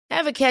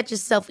Ever catch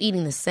yourself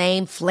eating the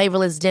same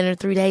flavorless dinner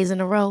 3 days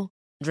in a row?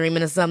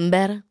 Dreaming of something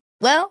better?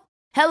 Well,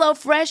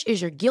 HelloFresh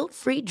is your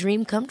guilt-free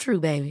dream come true,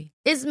 baby.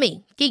 It's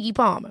me, Keke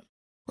Palmer.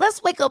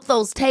 Let's wake up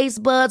those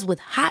taste buds with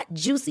hot,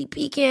 juicy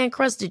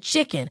pecan-crusted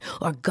chicken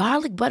or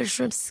garlic butter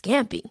shrimp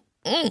scampi.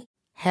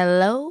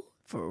 Hello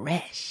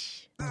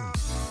Fresh.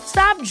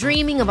 Stop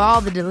dreaming of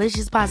all the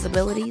delicious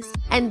possibilities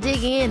and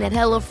dig in at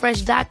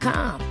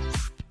HelloFresh.com.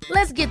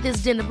 Let's get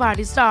this dinner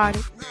party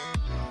started.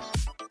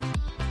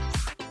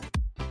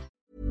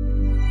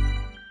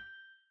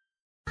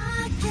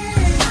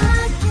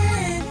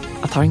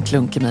 Jag tar en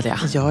klunk, Emilia.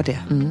 Gör det.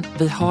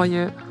 Vi har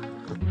ju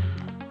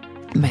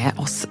med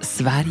oss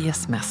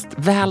Sveriges mest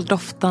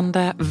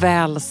väldoftande,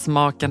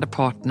 välsmakande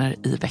partner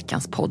i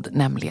veckans podd,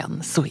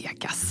 nämligen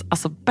Zoegas.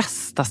 Alltså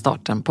bästa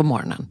starten på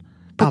morgonen.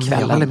 På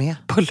kvällen,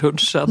 på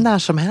lunchen. När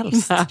som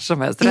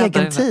helst.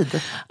 Egen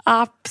tid.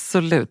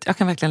 Absolut. Jag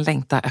kan verkligen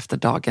längta efter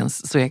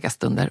dagens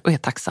Zoegas-stunder och är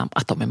tacksam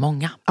att de är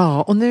många.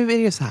 Ja, och nu är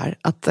det ju så här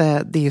att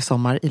det är ju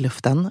sommar i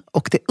luften.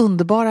 Och det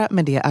underbara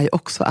med det är ju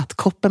också att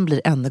koppen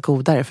blir ännu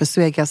godare. För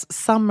Zoegas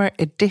Summer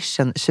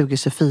Edition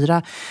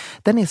 2024,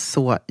 den är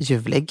så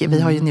ljuvlig. Vi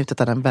har ju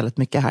njutit av den väldigt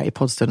mycket här i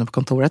poddstunden på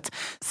kontoret.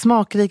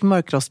 Smakrik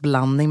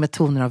mörkrostblandning med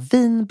toner av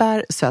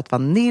vinbär, söt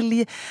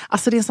vanilj.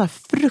 Alltså det är en sån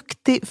här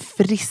fruktig,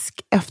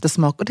 frisk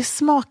eftersmak. Och det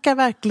smakar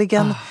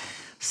verkligen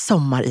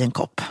sommar i en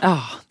kopp.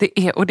 Ja, det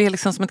är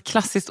liksom som ett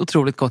klassiskt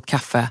otroligt gott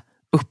kaffe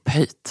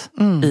upphöjt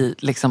i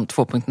liksom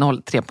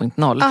 2.0,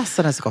 3.0.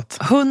 Alltså det är så gott.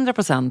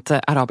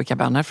 100%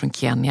 arabikabönor från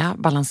Kenya,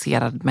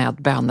 balanserad med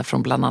bönor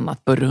från bland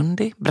annat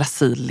Burundi,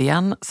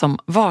 Brasilien, som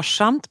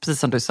varsamt, precis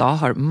som du sa,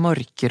 har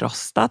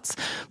mörkrostats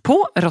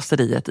på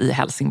rosteriet i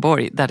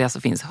Helsingborg, där det alltså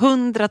finns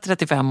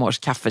 135 års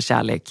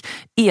kaffekärlek,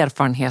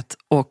 erfarenhet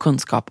och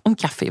kunskap om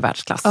kaffe i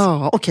världsklass.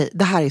 Ja, okej.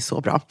 Det här är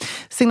så bra.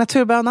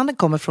 Signaturbönan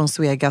kommer från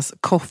Zoegas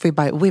Coffee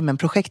by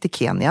Women-projekt i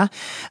Kenya.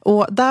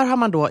 Och där har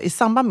man då i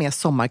samband med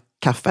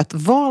sommarkaffet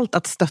valt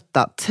att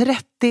stötta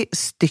 30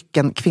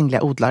 stycken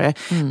kvinnliga odlare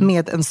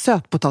med en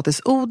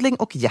sötpotatisodling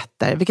och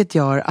jätter, vilket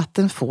gör att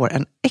den får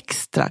en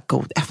extra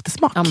god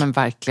eftersmak. Ja, men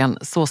verkligen,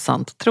 så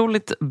sant.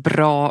 Otroligt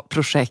bra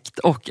projekt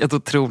och ett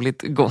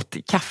otroligt gott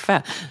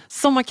kaffe.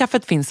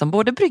 Sommarkaffet finns som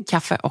både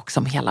bryggkaffe och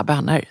som hela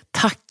bönor.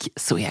 Tack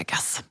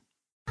Zoegas!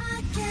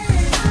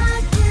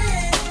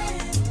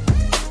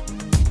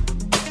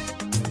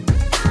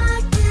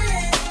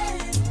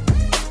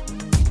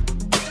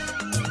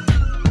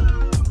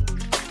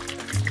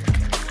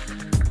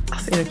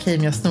 Är det okej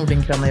om jag snor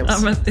din gröna juice? Ja,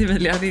 men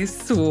Emilia, det är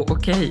så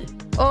okej.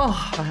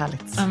 Vad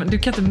härligt. Ja, men du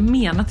kan inte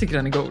mena tycker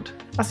den är god.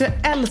 Alltså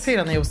jag älskar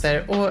gröna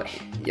juicer och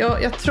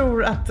jag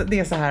tror att det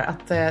är så här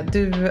att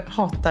du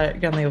hatar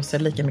gröna juicer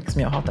lika mycket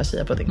som jag hatar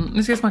chia-pudding.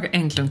 Nu ska jag smaka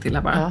en klunk till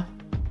här bara. Ja.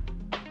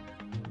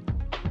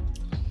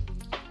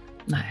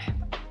 Nej.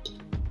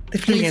 Det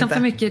flyger liksom inte.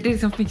 För mycket, det är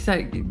liksom för mycket så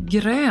här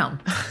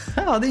grönt.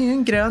 Ja, det är ju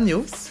en grön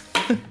juice.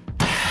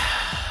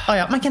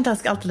 Ja, man kan inte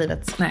älska allt i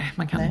livet. Nej,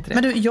 man kan inte det.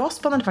 Men du, jag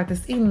spannade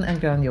faktiskt in en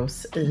grön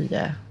juice i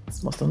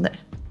små stunder.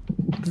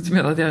 Du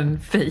menar att jag är en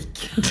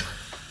fake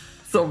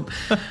som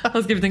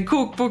har skrivit en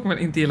kokbok men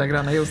inte gillar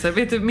gröna juicer.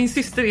 Vet du, min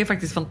syster är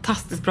faktiskt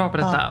fantastiskt bra på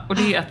detta. Och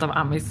det är ett av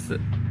Amis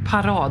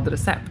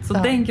paradrecept. Så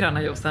den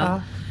gröna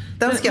juicen.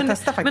 Den ska jag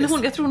testa faktiskt.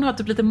 Men jag tror hon har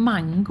typ lite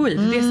mango i.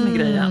 Det är det som är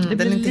grejen. Det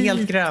den är inte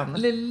helt grön.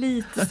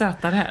 Lite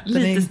sötare. Den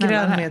lite är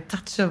snällare. grön med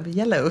touch of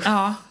yellow.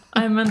 Ja.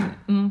 Nej, men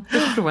du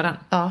får prova den.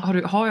 Ja.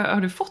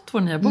 Har du fått vår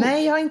nya bok?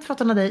 Nej, jag har inte fått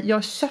den av dig.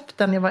 Jag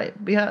köpte den.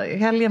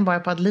 Helgen var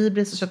jag på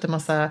Adlibris och köpte en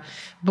massa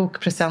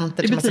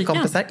bokpresenter till massa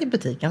kompisar. I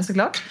butiken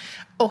såklart.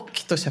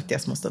 Och då köpte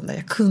jag små stunder.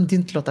 Jag kunde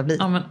inte låta bli.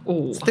 Ja, men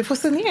Så det får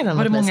se ner den.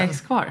 Var det många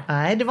ex kvar?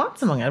 Nej, det var inte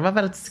så många. Det var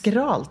väldigt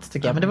skralt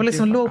tycker jag. Men det var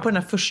liksom låg på den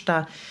här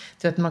första...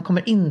 Du vet, när man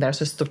kommer in där så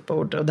är det ett stort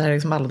bord. Och där är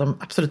liksom alla de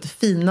absolut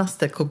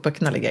finaste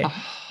kokböckerna ligger.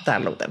 Där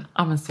låg den.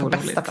 Ja, men så på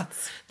roligt. bästa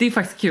plats. Det är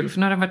faktiskt kul, för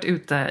nu har den varit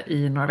ute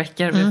i några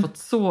veckor. Vi har fått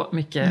så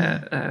mycket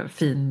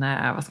fin,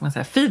 vad ska man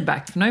säga,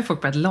 feedback. För nu har ju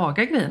folk börjat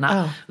laga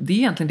grejerna. Och det är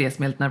egentligen det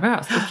som är lite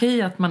nervöst.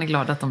 Okej att man är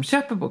glad att de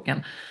köper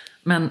boken.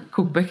 Men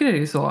kokböcker är det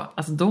ju så,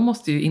 alltså då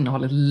måste ju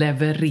innehållet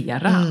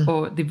leverera.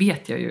 Och det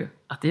vet jag ju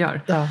att det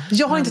gör. Ja.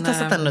 Jag har inte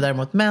testat den nu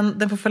däremot. Men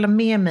den får följa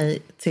med mig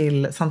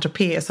till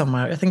Saint-Tropez i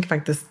sommar. Jag tänker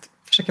faktiskt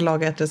försöka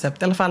laga ett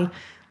recept. I alla fall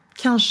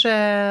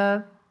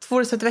kanske 2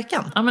 recept i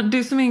veckan. Ja, men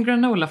du som är en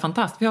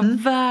granola-fantast. Vi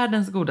har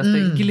världens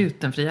godaste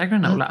glutenfria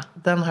granola.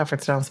 Den har jag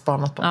faktiskt redan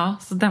spanat på. Ja,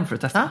 så den får du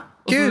testa. Ja,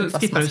 och gud, så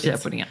skippar du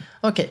chia-puddingen.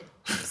 Okej,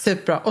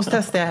 superbra. Och så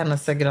testar jag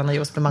hennes gröna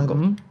juice med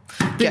mango.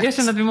 Jag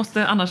känner att vi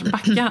måste annars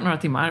backa några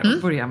timmar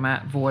och börja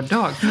med vår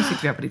dag. För nu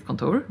sitter vi här på ditt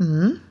kontor.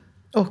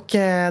 Och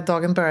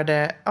dagen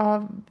började,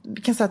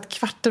 vi kan säga att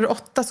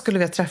 7:15 skulle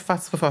vi ha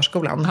träffats på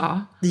förskolan.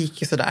 Ja. Det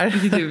gick ju sådär.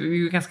 Det är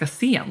ju ganska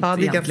sent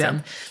egentligen.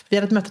 Vi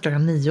hade ett möte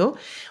 9:00. Och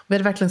vi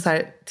hade verkligen så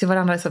här, till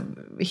varandra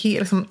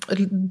liksom,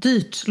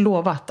 dyrt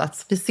lovat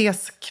att vi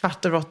ses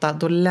 7:15,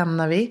 då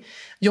lämnar vi.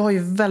 Jag har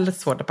ju väldigt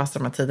svårt att passa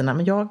de här tiderna,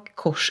 men jag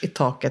kors i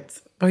taket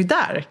var ju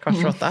där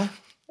 7:15.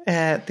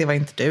 Det var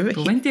inte du.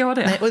 Då var inte jag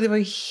det. Nej, och det var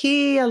ju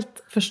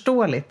helt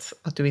förståeligt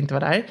att du inte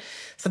var där.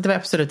 Så det var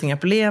absolut inga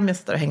problem. Jag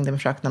satt där och hängde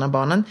med fröknarna och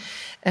barnen.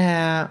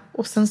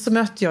 Och sen så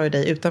mötte jag ju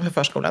dig utanför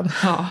förskolan.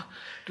 Ja,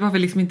 det var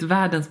väl liksom inte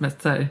världens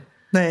mest så här,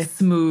 Nej.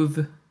 smooth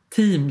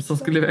team som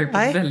skulle iväg på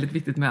ett väldigt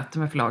viktigt möte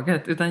med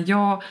förlaget. Utan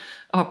jag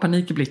har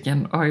panik i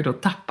blicken och har ju då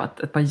tappat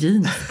ett par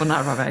jeans på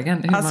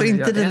Narvavägen. Alltså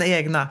inte dina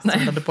egna som du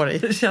hade på dig.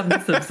 Det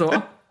kändes typ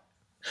så.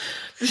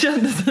 Det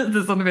kändes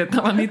lite som du vet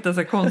när man hittar så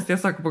här konstiga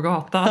saker på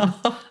gatan.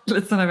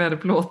 Lite som när vi hade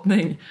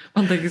plåtning.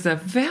 Man tänker så här,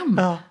 vem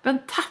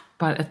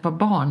tappar ett par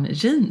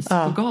barnjeans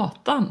på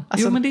gatan?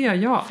 Alltså, jo men det gör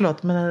jag.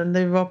 Förlåt, men när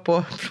vi var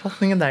på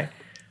plåtningen där,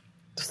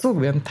 då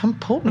såg vi en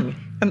tampong.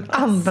 En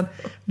använd.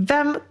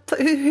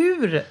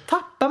 Hur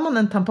tappar man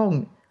en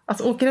tampong?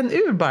 Alltså åker den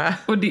ur bara?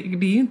 Och det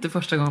är ju inte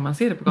första gången man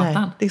ser det på gatan.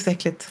 Nej, det är så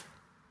äckligt.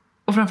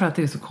 Och framförallt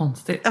är det så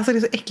konstigt. Alltså det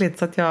är så äckligt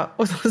så att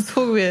och så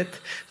såg vi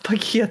ett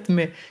paket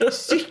med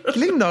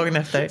kyckling dagen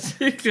efter.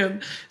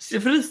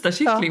 Frysta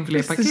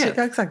kycklingfilépaket.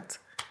 Ja, exakt.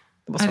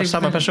 Det måste vara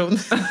samma person.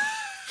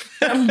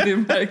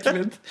 Väldigt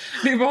märkligt.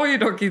 Det var ju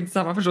dock inte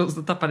samma person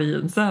som tappade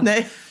jeansen.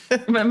 Nej.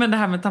 Men det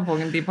här med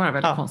tampongen, det är bara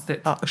väldigt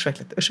konstigt. Ja, usch,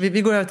 äckligt. Usch,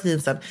 vi går över till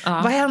jeansen.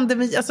 Ja. Vad hände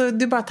med, alltså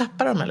du bara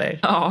tappar dem eller?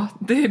 Ja,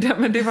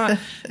 det var,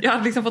 jag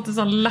hade liksom fått en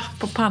sån lapp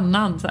på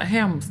pannan så här,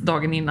 hemskt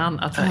dagen innan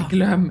att så här,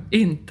 glöm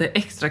inte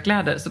extra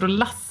kläder. Så då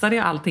lassade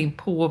jag allting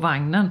på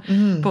vagnen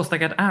på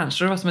Stackard Ernst.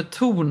 Så det var som ett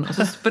torn och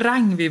så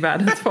sprang vi i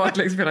världens fart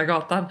längs hela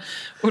gatan.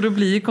 Och då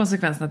blir ju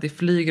konsekvensen att det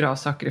flyger av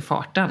saker i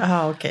farten.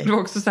 Okay. Det var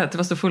också så här att det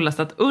var så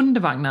fullastat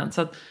under vagnen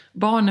så att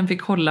barnen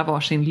fick hålla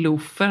varsin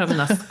loafer av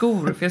mina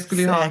skor. För jag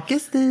skulle ju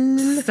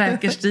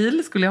säker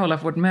stil skulle jag hålla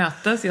för vårt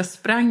möte. Så jag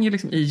sprang ju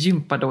liksom i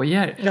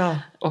gympadojor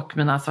och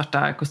mina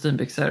svarta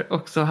kostymbyxor.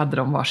 Och så hade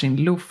de varsin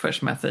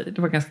loafers med sig.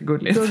 Det var ganska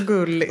gulligt. Det var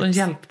gulligt. De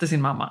hjälpte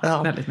sin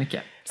mamma väldigt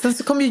mycket. Sen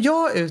så kom ju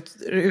jag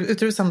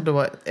utrusad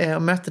då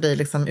och mötte dig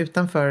liksom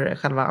utanför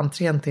själva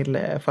entrén till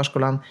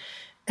förskolan.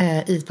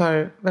 I ett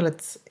par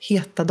väldigt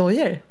heta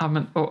dojor. Ja,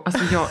 men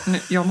alltså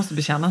jag måste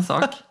bekänna en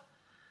sak.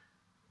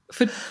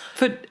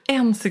 För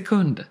en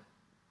sekund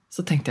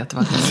så tänkte jag att det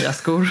var nya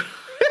skor.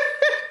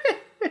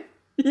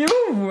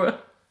 Jo!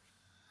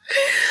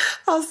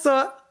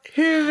 Alltså,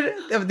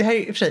 det här är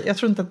i och för sig, jag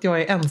tror inte att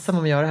jag är ensam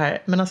om att göra det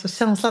här. Men alltså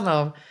känslan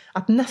av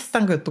att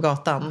nästan gå ut på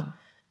gatan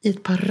i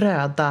ett par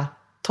röda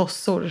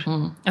tossor.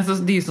 Alltså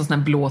det är ju sån här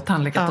blå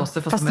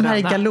tandläkartossor fast de här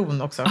är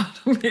galon också. Ja,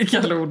 de är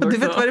galon också. Du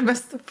vet vad det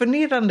mest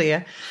förnedrande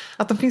är?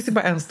 Att de finns ju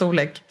bara en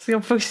storlek. Så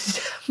jag får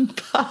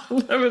kämpa.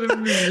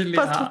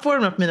 Fast få på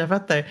dem på mina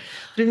fötter.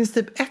 Det finns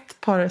typ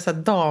ett par så här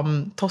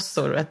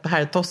damtossor och ett par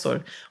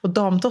herrtossor. Och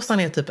damtossan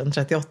är typ en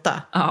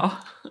 38. Ja.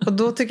 Och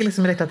då tycker jag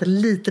liksom att det är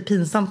lite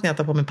pinsamt när jag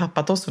tar på mig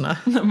pappatossorna.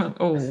 Nej, men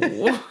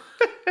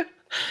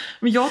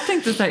Men jag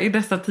tänkte så här, i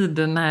dessa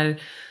tider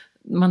när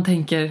man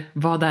tänker,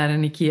 vad är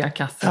en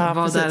Ikea-kasse?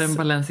 Vad är en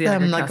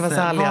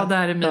Balenciaga-kasse? Vad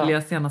är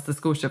Emilias senaste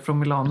skoköp från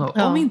Milano?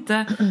 Om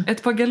inte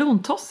ett par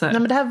galontossor. Nej,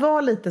 men det här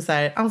var lite så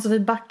här, Ann-Sofie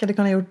Back hade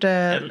kunnat gjort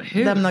det.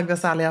 Demna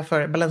Gvasalia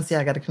för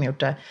Balenciaga hade kunnat gjort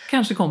det.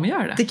 Kanske kommer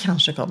göra det. Det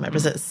kanske kommer,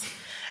 precis.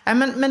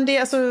 Men det,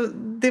 alltså,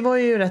 det var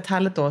ju rätt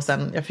härligt då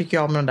sen. Jag fick ju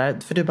av med dem där.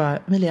 För du bara,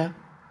 Emilia,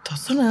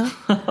 tossorna.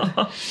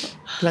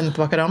 Lämnade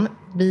tillbaka dem.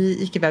 Vi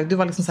gick iväg. Du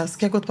var liksom så här,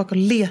 ska jag gå tillbaka och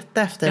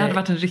leta efter? Det hade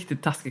varit en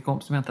riktigt taskig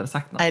kompis som jag inte hade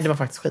sagt något. Nej, det var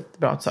faktiskt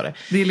skitbra att du sa det.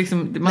 Det är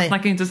liksom, man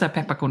snackar ju inte så här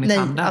pepparkorn i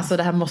tanden. Nej, alltså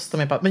det här måste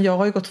man ju bara. Men jag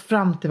har ju gått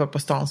fram till folk på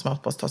stan som har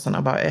på tossorna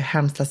och bara, är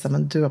hemskt ledsen,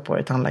 men du har på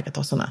dig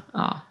tandläkartossorna.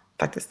 Ja.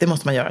 Faktiskt, det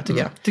måste man göra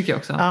tycker jag. Tycker jag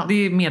också. Ja. Det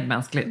är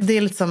medmänskligt. Det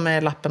är lite som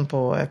lappen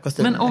på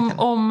kostymen. Men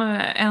om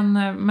en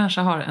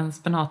människa har en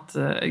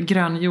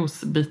grön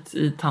juicebit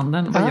i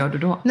tanden, vad gör du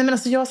då? Nej men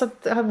alltså jag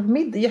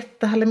hade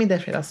jättehärlig middag i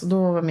fredags. Och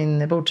då var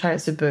min bordsherre,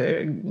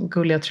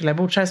 supergulliga och trevliga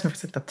bordsherre som jag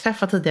faktiskt inte har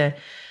träffat tidigare.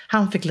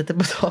 Han fick lite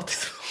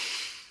potatis.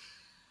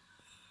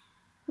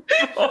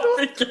 Vad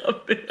fick han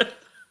det?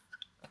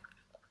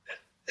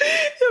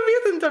 Jag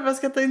vet inte om jag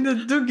ska ta in det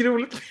dugg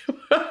roligt.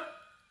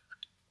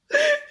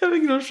 Jag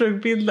fick någon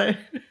sjuk bild där.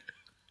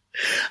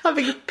 Han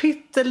fick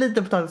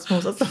pyttelite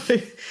potatismos. Alltså,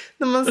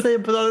 när man säger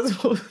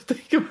potatismos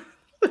tänker man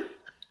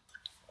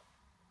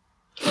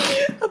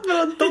att man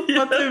har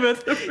doppat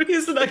huvudet i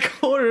en sån där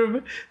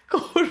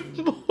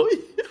korvboj.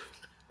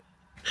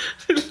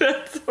 Det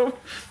lät som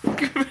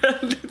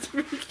väldigt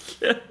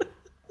mycket.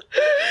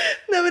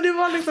 Nej men det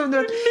var liksom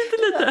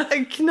lite.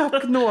 En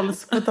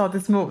knappnåls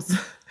potatismos.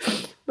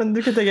 Men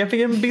du kan tänka, jag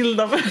fick en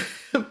bild av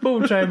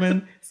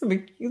bordskärmen som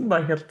är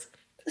bara helt...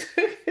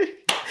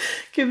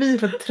 Gud, vi är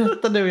för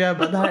trötta nu och jag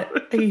bara, det här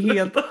är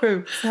helt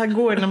sjukt. Så här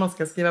går det när man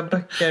ska skriva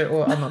böcker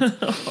och annat.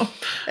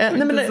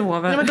 Nej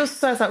men då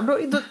sa jag så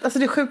här, alltså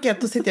det är sjukt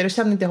att då sitter jag och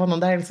känner inte honom.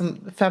 Det här är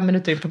liksom 5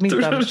 minuter in på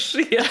middagen. Du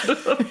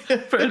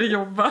sker började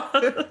jobba.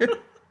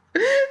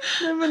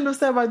 Nej men då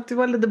sa jag bara, du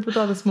har lite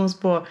potatismos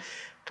på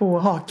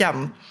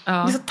hakan. Ja.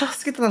 Det är så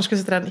taskigt att annars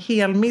skulle sitta en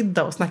hel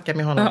middag och snacka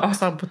med honom och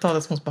så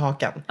potatismos på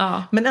hakan.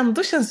 Ja. Men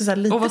ändå känns det så här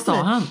lite... Och vad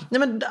sa han? Nej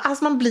men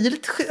alltså man blir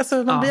lite...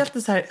 Alltså man blir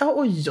alltid så här...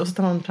 oj, och så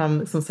tar man fram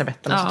liksom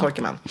servetten och så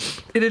torkar man.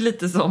 Är det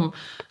lite som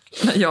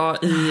När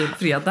jag i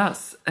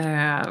fredags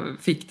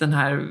fick den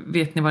här,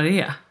 vet ni vad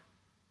det är?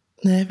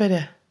 Nej, vad är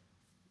det?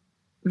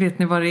 Vet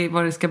ni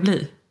vad det ska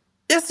bli?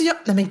 Alltså,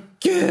 nej men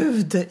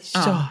gud!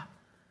 Ja.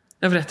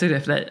 Jag berättade ju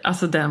det för dig.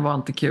 Alltså den var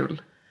inte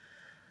kul.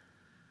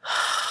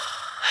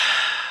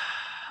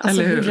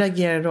 Alltså Eller hur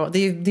reagerar du då?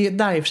 Det är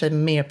där i och för sig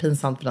mer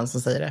pinsamt för den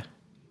som säger det.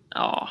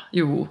 Ja,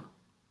 jo.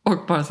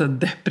 Och bara så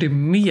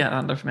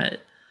deprimerande för mig.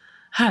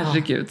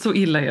 Herregud, så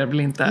illa är det väl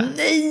inte?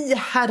 Nej,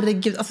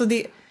 herregud. Alltså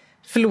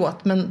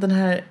förlåt, men den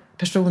här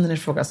personen i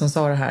fråga som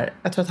sa det här,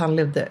 jag tror att han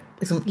levde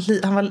liksom,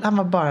 han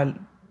var bara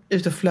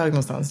ute och flög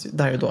någonstans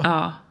där och då.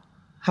 Ja.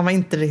 Han var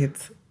inte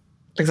riktigt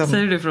liksom,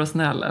 säger du för att vara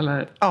snäll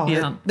eller ja,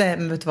 nej,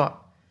 men vet du vad?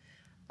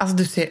 Alltså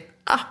du ser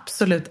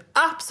absolut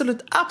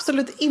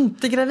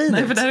inte gravid.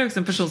 Nej, för det här är också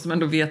en person som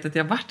ändå vet att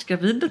jag varit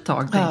gravid ett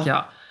tag, tänker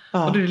jag.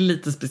 Ja. Och det är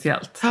lite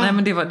speciellt. Nej,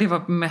 men det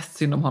var mest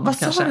synd om honom. Vad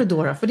kanske. sa du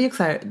då? För det är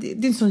så här, det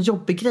är en sån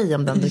jobbig grej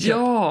om den dyker upp.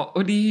 Ja,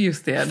 och det är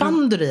just det.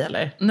 Fann du det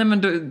eller? Nej,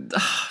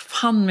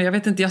 men jag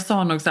vet inte, jag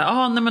sa nog så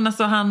här, nej men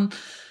alltså han,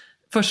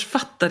 först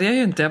fattade jag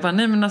ju inte, jag bara,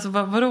 nej men alltså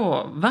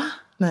vadå, va?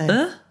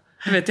 Nej.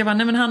 Jag vet, jag bara,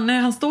 nej men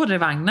han står där i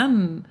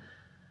vagnen,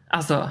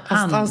 alltså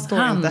han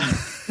står inte.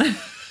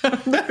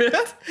 Du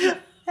vet,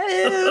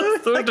 han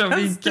står där och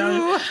vinkar.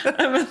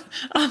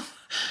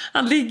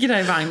 Han ligger där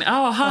i vagnen,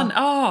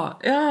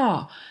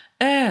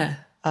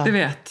 du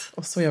vet.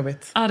 Och så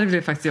jobbigt. Ja, det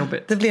blev faktiskt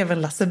jobbigt. Det blev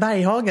en Lasse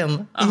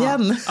Berghagen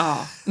igen.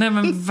 Ja, nej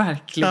men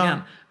verkligen.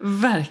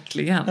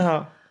 Verkligen.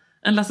 Ja.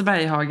 En Lasse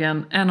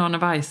Berghagen, en Arne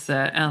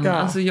Weise.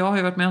 Alltså jag har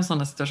ju varit med om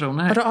sådana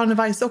situationer. Har Arne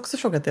Weise också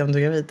frågat dig om du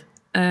är gravid?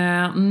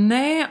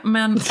 Nej,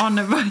 men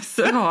Arne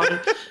Weise har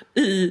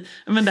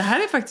men det här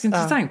är faktiskt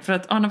intressant. För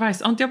att Arne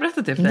Weise, har inte jag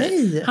berättat det för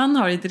dig? Nej. Han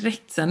har i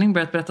direktsändning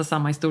börjat berätta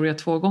samma historia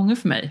 2 gånger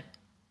för mig.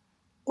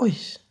 Oj.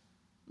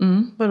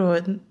 Vadå,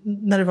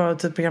 när det var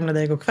typ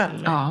programledare igår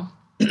kväll? Ja.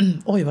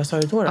 Oj, vad sa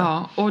du då?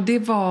 Ja, och det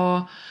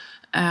var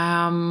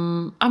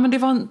men det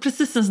var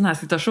precis en sån här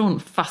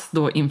situation, fast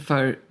då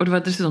inför, och det var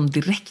dessutom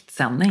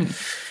direktsändning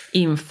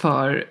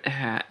inför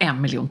 1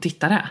 miljon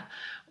tittare.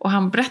 Och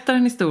han berättar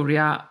en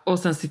historia och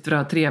sen sitter det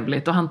här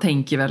trevligt och han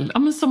tänker väl,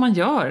 men som man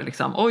gör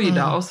liksom, oj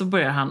då, och så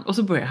börjar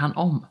han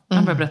om.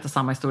 Han börjar berätta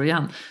samma historia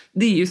igen.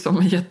 Det är ju som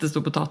en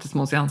jättestor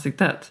potatismos i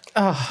ansiktet.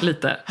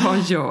 Lite, vad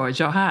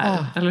gör jag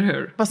här? Eller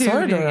hur? Vad sa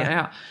du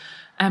då?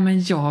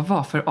 Men jag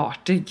var för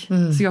artig.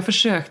 Så jag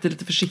försökte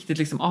lite försiktigt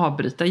liksom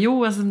avbryta.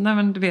 Jo, alltså, nej,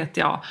 men du vet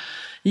jag.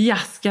 Ja,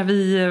 ska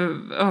vi...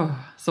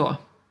 så.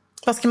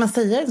 Vad ska man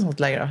säga i ett sånt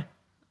läge då?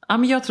 Ja,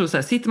 men jag tror så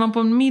här, sitter man på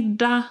en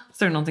middag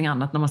så är det någonting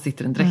annat när man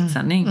sitter i en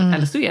direktsändning.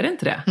 Eller så är det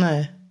inte det.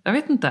 Nej. Jag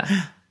vet inte.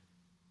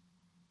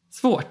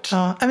 Svårt.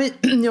 Ja,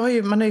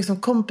 man har ju som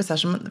kompisar,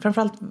 som,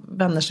 framförallt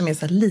vänner som är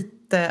så här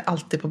lite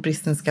alltid på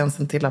bristens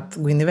gränsen till att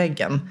gå in i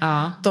väggen.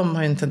 Ja. De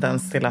har ju en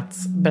tendens till att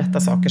berätta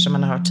saker som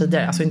man har hört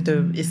tidigare. Alltså inte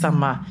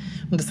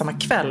under samma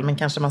kväll, men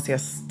kanske man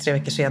ses 3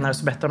 veckor senare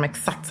så berättar de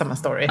exakt samma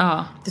story.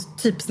 Ja. Det är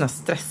typ sådana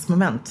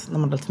stressmoment när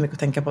man har lite för mycket att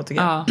tänka på,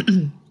 tycker jag. Ja.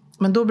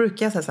 Men då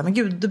brukar jag säga så här, men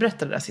gud, du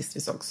berättade det där sist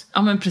vi sågs.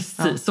 Ja, men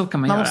precis, så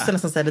kan man göra. Man måste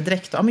nästan säga det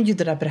direkt då. Ja, men gud,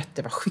 det där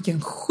berättade,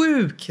 vilken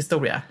sjuk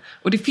historia.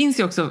 Och det finns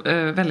ju också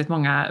väldigt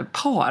många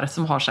par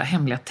som har så här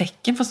hemliga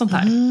tecken för sånt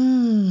här.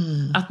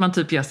 Att man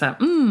typ gör så här,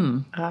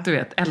 du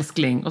vet,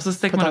 älskling. Och så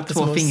sträcker man upp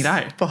 2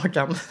 fingrar.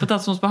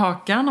 Potatismos på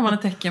hakan om man är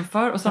tecken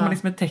för. Och så har man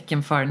liksom ett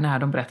tecken för när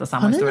de berättar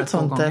samma historia 2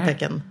 gånger. Har ni ett sånt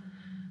tecken?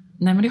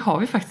 Nej, men det har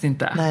vi faktiskt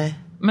inte. Nej.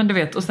 Men du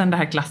vet, och sen det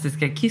här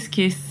klassiska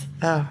kiss.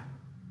 Ja.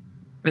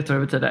 Vet du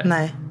vad det betyder?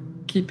 Nej.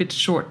 Keep it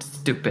short,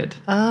 stupid.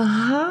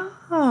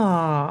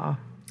 Aha.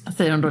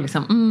 Säger de då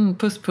liksom,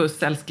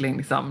 puss, älskling.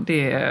 Liksom.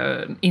 Det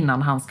är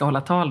innan han ska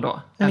hålla tal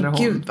då. Men eller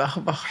gud,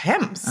 vad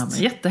hemskt. Ja, men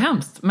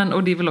jättehemskt.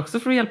 Och det är väl också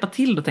för att hjälpa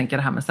till då, tänker jag,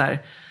 det här med så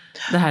här,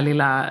 det här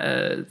lilla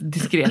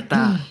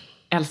diskreta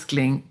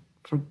älskling.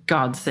 For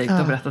God's sake, du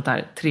har berättat det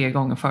här 3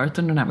 gånger förut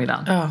under den här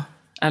middagen. Ja.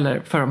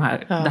 Eller för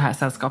det här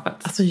sällskapet.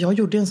 Alltså jag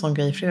gjorde en sån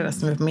grej i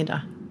fredags när vi var på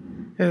middag.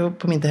 Jag var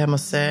på middag hemma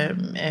hos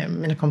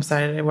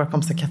våra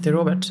kompisar Katty och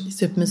Robert.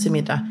 Supermysig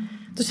middag.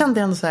 Då kände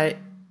jag ändå så här,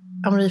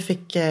 Marie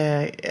fick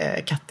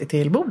Katty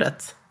till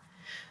bordet.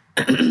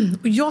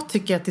 Och jag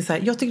tycker att det är så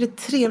här, jag tycker det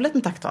är trevligt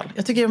med tacktal.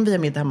 Jag tycker om vi har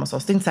middag hemma hos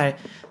oss. Det är inte så här,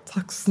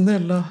 tack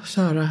snälla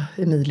kära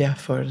Emilia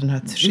för den här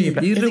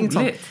trevliga. Det är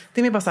roligt.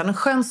 Det är mer bara så här, en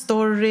skön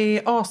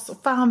story,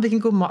 fan vilken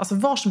god mat, alltså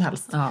var som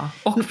helst. Ja.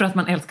 Och för att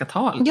man älskar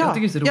tal. Ja, jag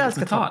tycker det är så roligt jag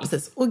älskar med tal.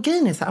 Precis. Och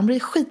grejen är så här, Marie är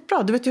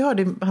skitbra. Du vet, jag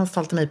hörde hans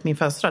tal till mig på min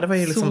födelsedag. Det var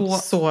ju liksom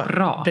så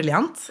bra.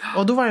 Briljant.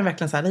 Och då var det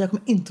verkligen så här, nej, jag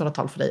kommer inte hålla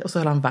tal för dig. Och så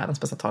höll han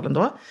världens bästa tal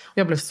ändå. Och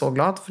jag blev så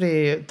glad, för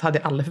det hade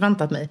jag aldrig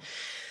förväntat mig.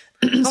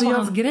 Vad var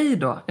hans grej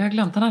då? Jag har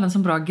glömt, han hade en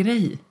sån bra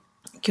grej.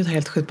 Gud, jag är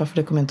helt skitbra, för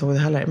det kommer jag inte ihåg det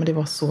heller. Men det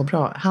var så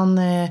bra. Han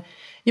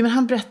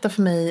berättade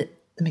för mig,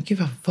 men gud,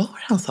 vad var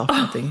han sa för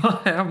någonting?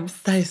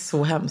 Hemskt. Det här är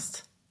så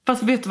hemskt.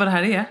 Fast vet du vad det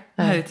här är?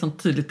 Det här är ett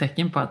sånt tydligt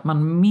tecken på att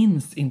man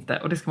minns inte.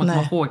 Och det ska man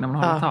komma ihåg när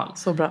man håller tal.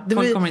 Så bra.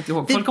 Folk kommer inte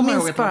ihåg. Folk kommer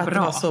ihåg att det var bra. Det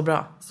var så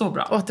bra. Så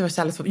bra. Och att det var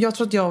kärleksfullt. Jag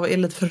tror att jag är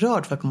lite för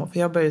rörd för att komma ihåg. För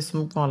jag börjar ju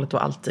som vanligt då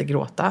alltid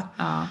gråta.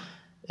 Ja.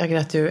 Jag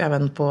grät ju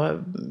även på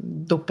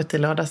dopet i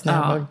lördags när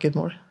jag var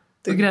gudmor.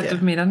 Du grät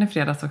på middagen i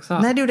fredags också.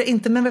 Nej, det gjorde jag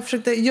inte. Men vad jag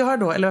försökte göra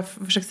då, eller vad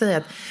jag försökte säga,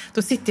 att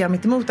då sitter jag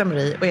mitt emot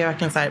Marie och jag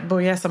verkligen så här,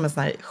 börjar som en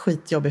sån här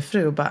skitjobbig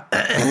fru och bara...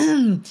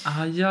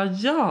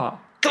 Ja.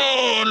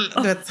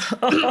 Du vet,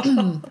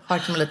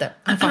 harkar mig lite.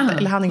 Han fattar,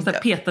 eller han inte...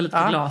 Peta lite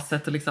på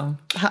glaset och liksom...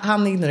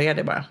 Han ignorerar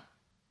det bara.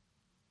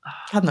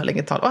 Han har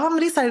länge tal. Och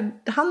det är så här,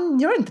 han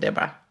gör inte det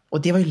bara.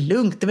 Och det var ju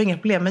lugnt, det var inga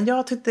problem. Men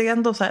jag tyckte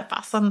ändå så här,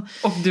 fasen...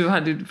 Och du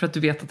hade, för att du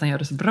vet att han gör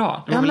det så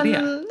bra. Det var ja, väl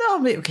men, det? Ja,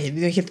 men, okej,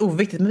 det är helt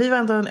oviktigt. Men vi var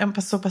ändå en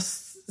pass så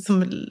pass...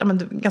 Som, ja,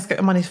 men, ganska,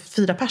 om man är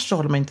 4 personer så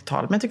håller man inte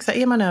tal. Men jag tycker så här,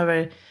 är man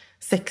över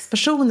 6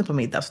 personer på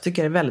middag så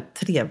tycker jag det är väldigt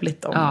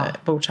trevligt om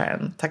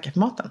bordsherren tackar för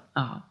maten.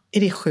 Ja.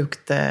 Är det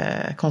sjukt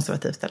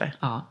konservativt eller?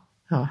 Ja.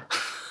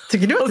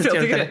 Tycker du att det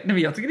är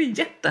trevligt? Jag tycker det är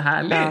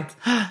jättehärligt.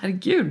 Ja.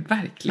 Herregud,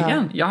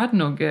 verkligen. Ja. Jag hade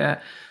nog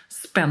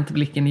spänt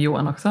blicken i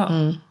Johan också.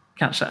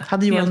 Kanske.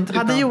 Hade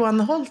Johan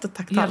hållit ett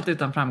tacktal? Helt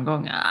utan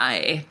framgång.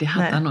 Nej, det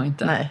hade han nog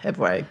inte. Nej,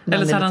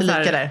 eller så hade han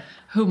där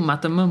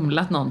hummat och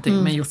mumlat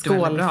någonting men gjort det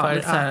väldigt bra. För,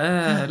 lite, så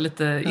här,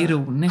 lite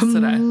ironiskt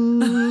sådär.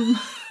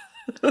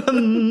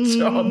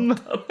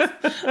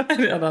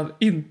 Redan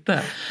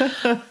inte.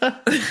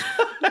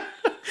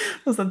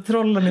 Och så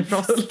trollen i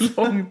frost.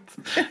 Långt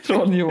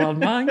från Johan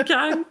man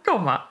kan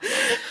komma.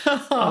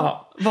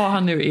 Ja, vad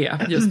han nu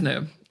är just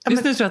nu.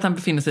 Just nu tror jag att han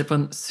befinner sig på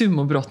en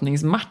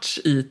sumobrottningsmatch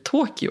i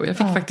Tokyo. Jag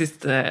fick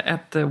faktiskt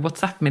ett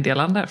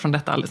WhatsApp-meddelande från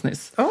detta alldeles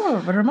nyss.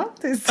 Vad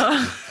romantiskt. Ja,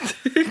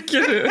 tycker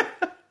du?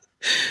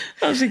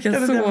 Han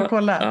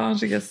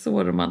skickar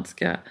så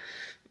romantiska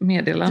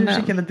meddelanden.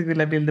 Du skickar lite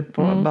gulliga bilder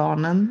på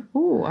barnen.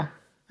 Ja.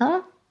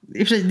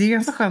 I och för sig, det är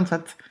ganska skönt för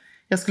att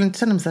jag skulle inte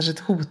känna mig särskilt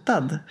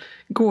hotad.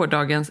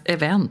 Gårdagens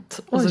event.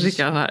 Och så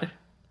skickar han här.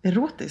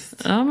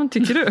 Erotiskt. Ja, men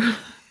tycker du?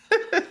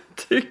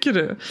 Tycker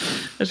du?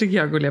 Här skickar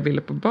jag gulliga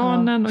bilder på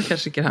barnen och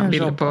kanske skickar han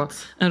bilder på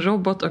en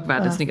robot och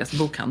världens snyggaste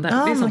bokhandel.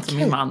 Det är sånt som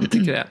min man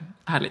tycker är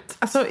härligt.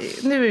 Alltså,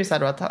 nu är det så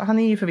här då att han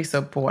är ju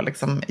förvisso på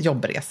liksom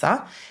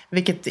jobbresa.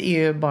 Vilket är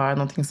ju bara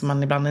någonting som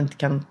man ibland inte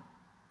kan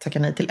tacka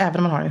nej till. Även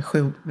om man har en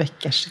 7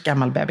 veckors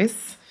gammal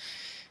bebis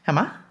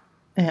hemma.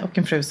 Och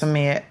en fru som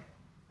är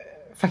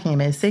fucking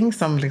amazing.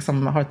 Som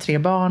liksom har 3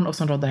 barn och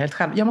som råddar helt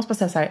själv. Jag måste bara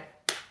säga så här.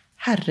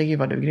 Herregud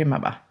vad du är grym,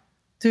 Abba.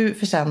 Du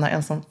förtjänar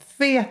en sån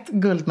fet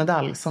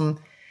guldmedalj som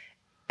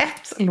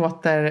 1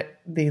 låter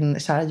din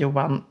kära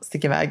Johan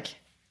sticka iväg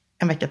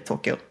en vecka till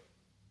Tokyo.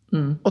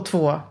 Och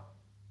 2,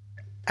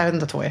 jag vet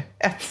inte vad 2 är.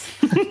 1.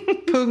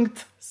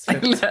 Punkt.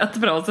 Slut. Lät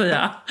bra att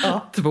säga.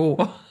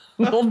 2.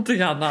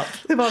 Någonting annat.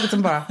 Det var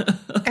liksom bara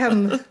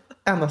en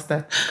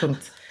endaste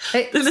punkt.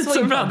 Det är lite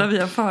så bra när vi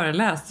har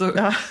föreläst.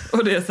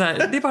 Och det är så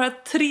här, det är bara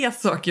 3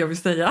 saker jag vill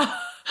säga.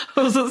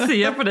 Och så ser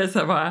jag på dig så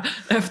här bara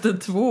efter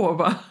 2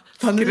 bara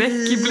skräck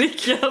i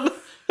blicken.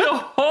 Jag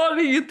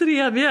har inget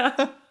tredje.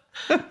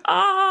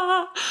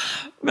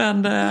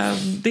 Men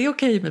det är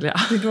okej, Emilia.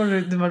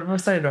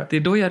 Vad säger du? Det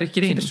är då jag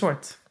rycker in. Keep it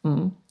short.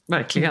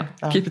 Verkligen.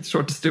 Keep it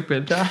short and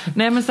stupid.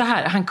 Nej, men så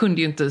här, han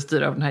kunde ju inte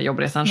styra av den här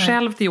jobbresan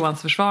själv till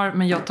Johans försvar.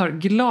 Men jag tar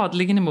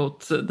gladligen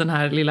emot den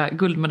här lilla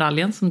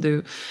guldmedaljen som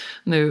du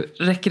nu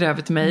räcker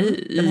över till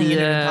mig.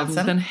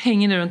 Den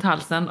hänger nu runt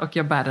halsen och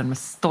jag bär den med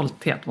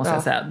stolthet, måste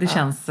jag säga. Det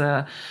känns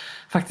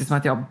faktiskt som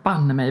att jag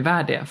banner mig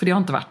värd det. För det har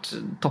inte varit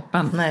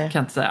toppen, kan jag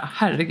inte säga.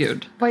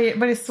 Herregud. Vad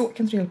är så?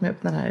 Kan du hjälpa mig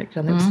upp den här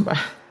grannhusen bara?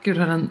 Gud,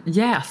 har den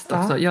jäst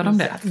också? Gör de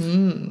det?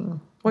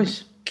 Oj,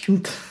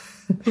 gud.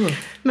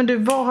 Men du,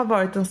 vad har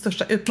varit den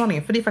största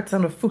utmaningen? För det är faktiskt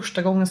ändå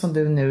första gången som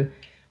du nu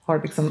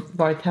har liksom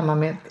varit hemma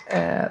med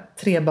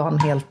 3 barn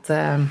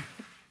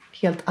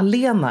helt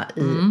alena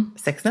i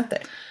 6 nätter.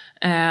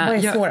 Vad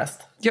är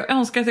svårast? Jag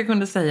önskar att jag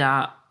kunde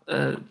säga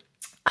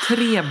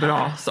 3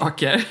 bra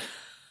saker.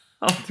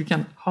 Att du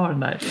kan ha den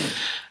där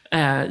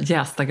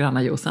jästa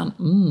grannajuicen.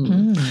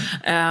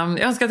 Jag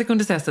önskar att jag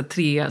kunde säga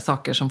 3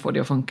 saker som får det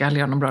att funka. Eller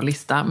göra någon bra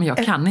lista. Men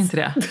jag kan inte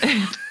det.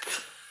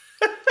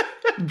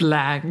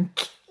 Blank.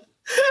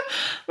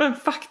 Men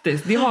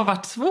faktiskt, det har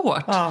varit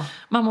svårt.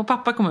 Mamma och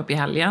pappa kom upp i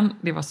helgen.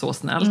 Det var så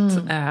snällt.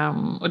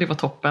 Och det var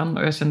toppen.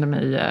 Och jag kände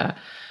mig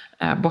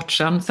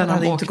bortsänd. Sen det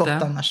hade inte gått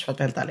annars, för att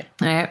vara helt ärlig.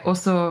 Nej, och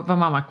så var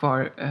mamma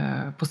kvar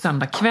på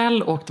söndag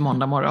kväll och åkte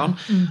måndag morgon.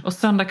 Och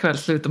söndag kväll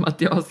slutar med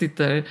att jag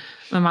sitter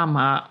med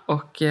mamma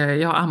och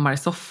jag ammar i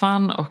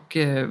soffan. Och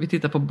vi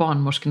tittar på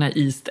barnmorskorna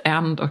i East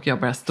End och jag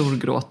börjar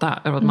storgråta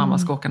över att mamma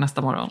ska åka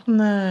nästa morgon.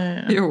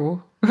 Nej.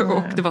 Jo,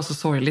 och det var så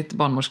sorgligt,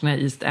 barnmorskorna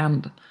i East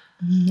End.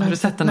 Har du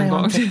sett den en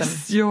gång?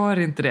 Gör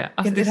inte det.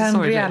 Alltså, är det här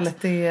en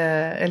reality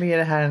eller är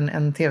det här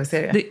en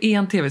tv-serie? Det är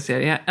en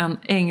tv-serie, en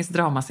engelsk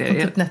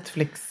dramaserie. Typ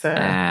Netflix?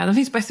 Den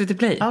finns på SVT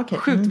Play. Okay.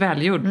 Sjukt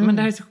välgjord. Men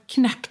det här är så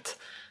knäppt.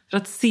 För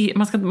att se,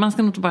 man ska nog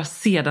inte bara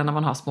se den när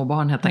man har små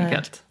barn helt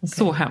enkelt. Okay.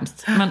 Så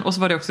hemskt. Men, och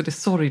så var det också det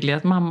sorgliga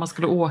att mamma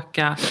skulle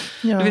åka.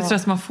 Du vet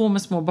stress man får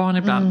med små barn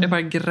ibland. Jag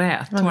bara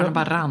grät, tårarna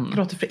bara rann.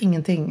 Gråter för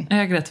ingenting.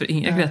 Jag grät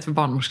för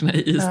barnmorskorna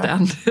i East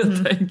End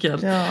helt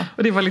enkelt.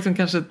 Och det var liksom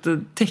kanske ett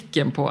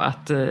tecken på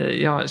att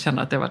jag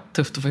kände att det var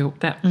tufft att få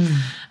ihop det.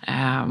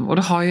 Och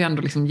det har ju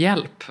ändå liksom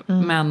hjälp.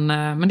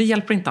 Men det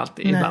hjälper inte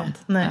alltid ibland.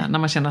 När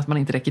man känner att man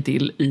inte räcker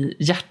till i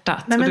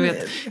hjärtat. Och du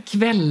vet,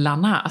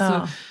 kvällarna,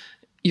 alltså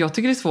Jag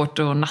tycker det är svårt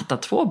att natta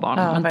 2 barn,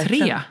 men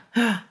verkligen.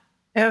 3.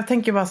 Jag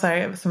tänker bara så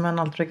här, som man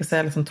alltid brukar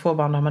säga, liksom 2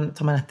 barn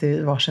tar man ett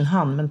i varsin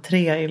hand. Men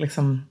 3 är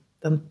liksom,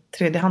 den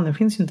tredje handen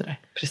finns ju inte där.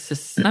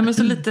 Precis. Nej, men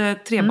så lite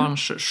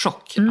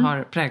trebarnschock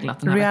har präglat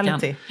den här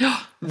reality. veckan. Ja,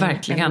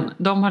 verkligen.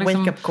 De har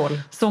liksom wake-up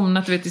call.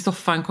 Somnat i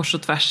soffan kors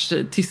och tvärs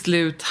till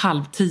slut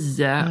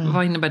 9:30.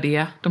 Vad innebär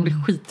det? De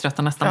blir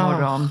skittrötta nästa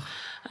morgon.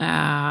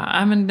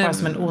 Bara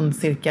som en ond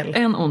cirkel.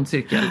 En ond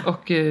cirkel.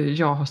 Och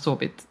jag har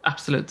sovit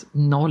absolut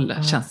 0,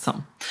 känns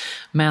som.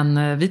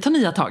 Men vi tar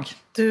nya tag.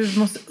 Du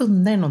måste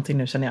unna dig någonting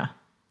nu, känner jag.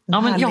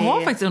 Ja, men jag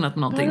har faktiskt unnat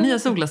mig någonting. Nya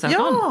solglasögon.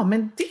 Ja,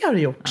 men det har du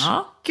gjort.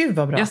 Ja. Gud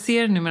vad bra. Jag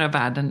ser numera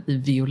världen i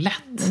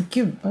violett. Men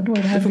gud, vadå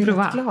är det här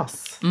violett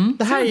glas?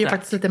 Det här är ju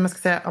faktiskt lite, man ska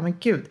säga, ja men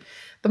gud.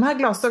 De här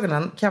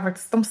glasögonen kan jag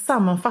faktiskt, de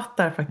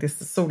sammanfattar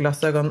faktiskt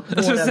solglasögon.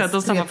 Jag skulle säga att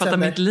de sammanfattar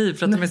mitt liv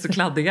för att de är så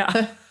kladdiga.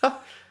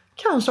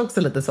 Kanske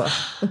också lite så.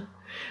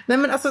 Nej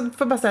men alltså,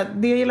 för bara säga,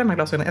 det jag gillar med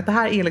de här glasögonen, att det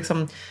här är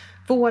liksom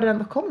våren,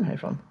 vad kommer det här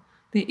ifrån?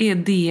 Det är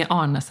D.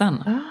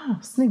 Arnesen.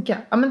 Snygga.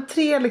 Ja men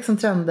 3 liksom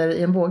trender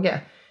i en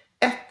båge.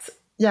 1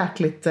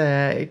 jäkligt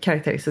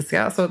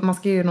karaktäristiska. Alltså man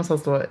ska ju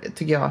någonstans då,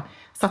 tycker jag,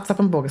 satsa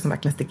på en båge som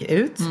verkligen sticker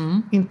ut.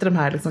 Inte de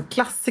här liksom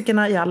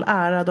klassikerna i all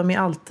ära, de är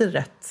alltid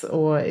rätt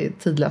och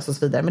tidlösa och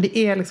så vidare. Men det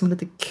är liksom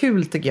lite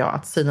kul tycker jag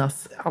att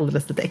synas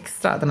alldeles lite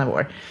extra den här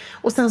vår.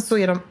 Och sen så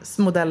är de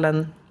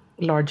modellen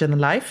larger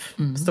than life,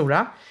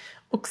 stora.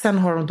 Och sen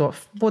har de då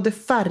både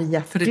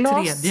färgat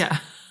glas.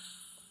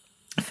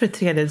 För det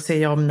tredje så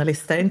är jag och mina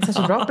listor inte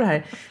så bra på det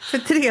här. För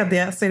det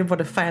tredje så är det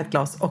både färgat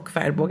glas och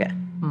färgbåge.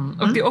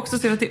 Och det är också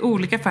så att det är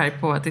olika färg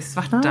på att det är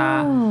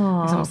svarta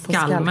liksom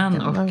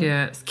skalmen och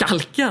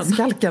skalken.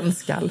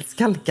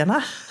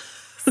 Skalkarna.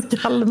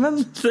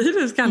 Skalmen.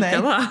 Säger du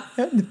skalkarna?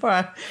 Nej,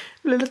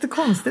 det blir lite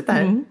konstigt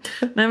där.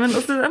 Nej, men,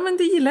 och så, ja, men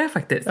det gillar jag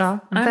faktiskt. Ja,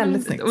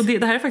 väldigt snyggt. Och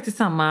det här är faktiskt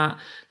samma,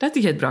 det här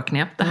tycker jag är ett bra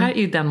knep. Det här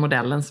är ju den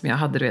modellen som jag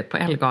hade på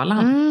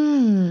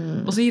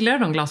Elgalan. Och så gillar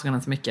jag de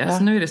glasögonen så mycket.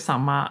 Så nu är det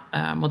samma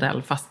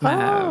modell fast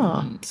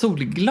med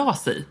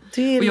solglas i.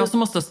 Och jag som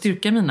måste ha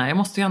styrka i mina, jag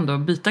måste ju ändå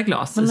byta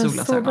glas i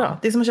solglasögon. Så bra.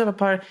 Det är som att köpa ett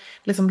par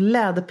liksom,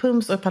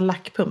 läderpumps och ett par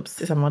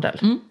lackpumps i samma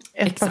modell.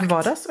 Ett par för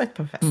vardags och ett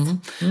par för fest.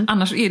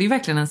 Annars är det ju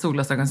verkligen en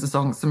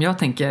solglasögonsäsong som jag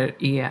tänker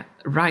är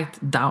right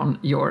down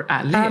your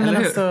alley, eller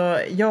hur? Alltså,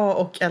 jag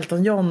och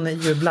Elton John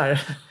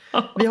jublar.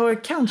 Vi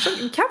har kan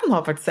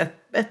ha faktiskt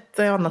ett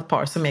annat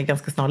par som är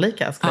ganska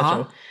snarlika, skulle jag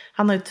tro.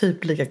 Han har ju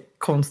typ lika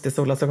konstig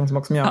solglasögon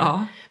som jag har.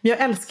 Men jag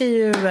älskar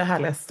ju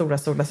härliga stora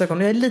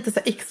solglasögon. Jag är lite så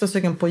extra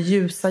sugen på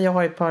ljusa. Jag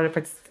har ett par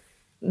faktiskt,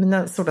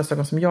 mina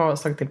solglasögon som jag har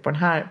slagit till på den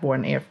här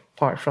våren är ett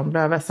par från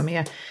Löwe som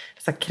är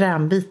så här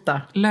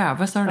krämvita.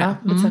 Löwe, sa du det? Ja,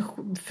 lite så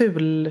här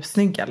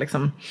fulsnygga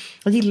liksom.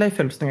 Jag gillar ju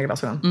fulsnygga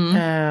glasögon.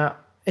 Jag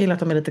gillar att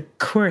de är lite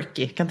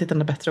quirky. Kan inte hitta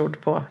något bättre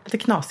ord på. Lite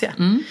knasiga.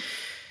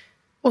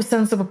 Och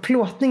sen så på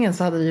plåtningen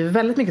så hade vi ju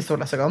väldigt mycket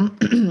solglasögon.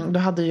 Då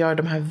hade jag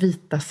de här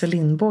vita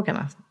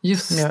Celine-bågarna.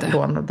 Just som jag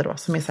lånade då.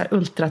 Som är så här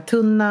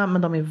ultratunna,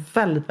 men de är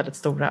väldigt, väldigt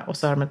stora. Och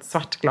så har de ett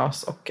svart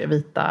glas och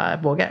vita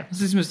bågar. Det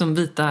ser ut som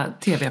vita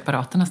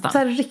tv-apparater nästan. Så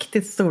här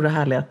riktigt stora,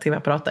 härliga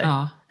tv-apparater.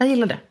 Ja. Jag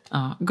gillar det.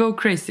 Ja. Go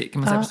crazy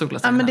kan man säga på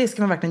solglasögonen. Ja, men det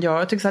ska man verkligen göra.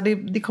 Jag tycker så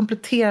här, det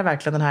kompletterar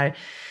verkligen den här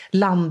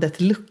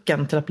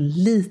landet-looken till att bli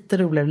lite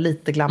roligare,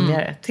 lite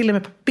glammigare. Till och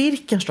med på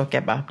Birkenstock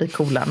blir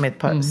coola med ett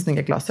par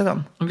snygga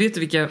glasögon. Och vet du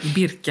vilka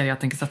birkar jag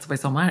tänker satsa på i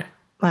sommar?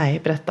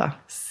 Nej, berätta.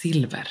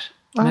 Silver.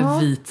 Med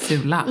vit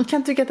sula. Jag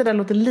kan tycka att det där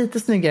låter lite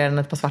snyggare än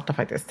ett par svarta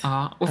faktiskt.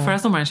 Ja, och förra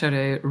sommaren körde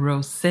jag ju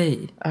rosé.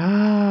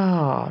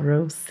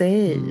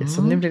 Rosé.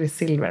 Så nu blir det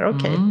silver,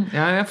 okej.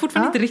 Jag har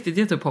fortfarande inte riktigt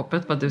gett upp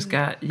hoppet på att du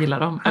ska gilla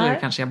dem. Eller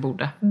kanske jag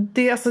borde.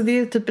 Det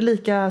är typ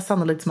lika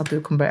sannolikt som att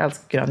du kommer börja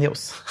älska grön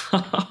juice.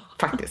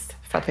 Faktiskt,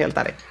 för att vara helt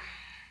ärlig.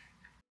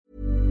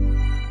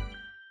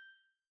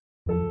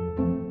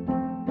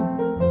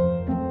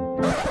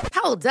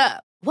 Hold up.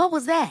 What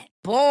was that?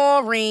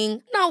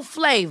 Boring. No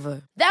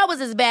flavor. That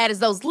was as bad as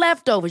those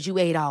leftovers you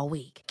ate all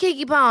week.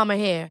 Keke Palmer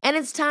here, and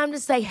it's time to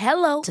say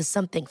hello to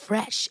something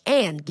fresh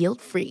and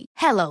guilt-free.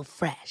 Hello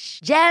Fresh.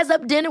 Jazz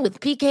up dinner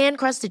with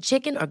pecan-crusted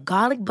chicken or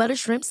garlic butter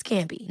shrimp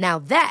scampi. Now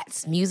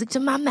that's music to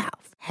my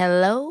mouth.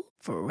 Hello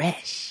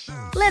Fresh.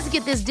 Let's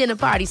get this dinner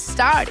party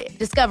started.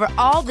 Discover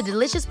all the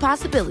delicious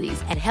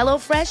possibilities at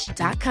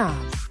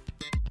hellofresh.com.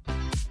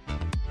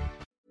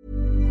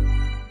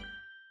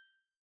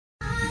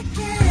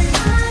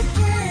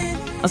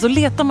 Alltså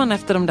letar man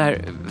efter de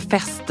där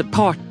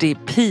fest-party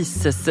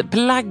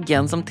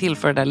pieces-plaggen som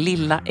tillför det där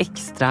lilla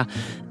extra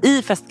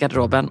i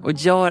festgarderoben och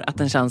gör att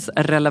den känns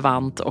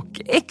relevant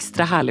och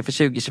extra härlig för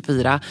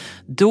 2024,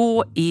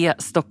 då är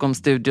Stockholm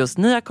Studios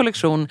nya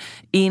kollektion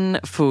In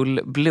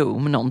Full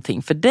Bloom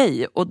någonting för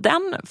dig. Och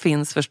den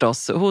finns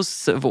förstås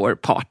hos vår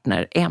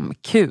partner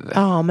MQ.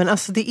 Ja, men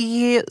alltså det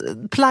är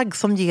plagg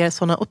som ger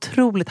såna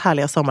otroligt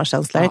härliga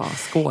sommarkänslor. Ja,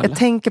 skål. Jag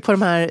tänker på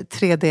de här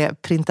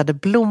 3D-printade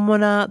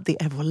blommorna,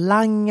 det är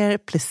volanger,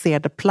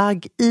 plisserade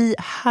plagg i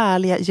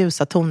härliga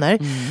ljusa toner.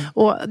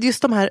 Och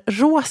just de här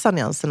rosa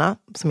nyanserna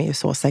som är ju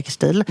så träffsäker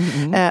stil.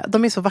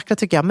 De är så vackra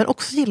tycker jag. Men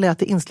också gillar jag att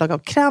det är inslag av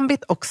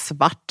krämvitt och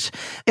svart.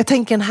 Jag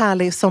tänker en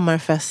härlig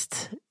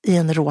sommarfest i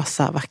en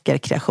rosa vacker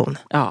kreation.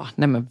 Ja,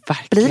 nej men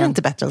verkligen. Blir det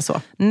inte bättre än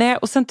så? Nej,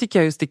 och sen tycker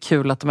jag just det är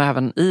kul att de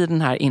även i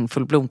den här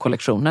Infull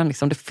Blom-kollektionen,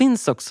 liksom, det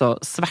finns också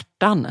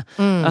svärtan.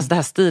 Alltså det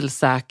här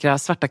stilsäkra,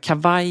 svarta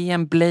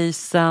kavajen,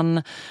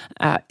 blazen,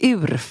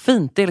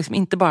 urfint. Det är liksom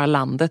inte bara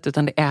landet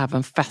utan det är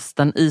även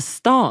festen i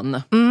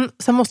stan.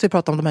 Sen måste vi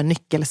prata om de här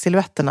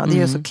nyckelsilhuetterna. Det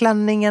är ju så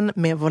klänningen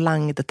med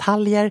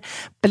volangdetaljer,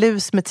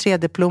 blus med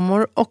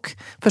 3D-plommor och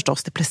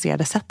förstås det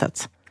plisserade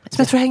sättet.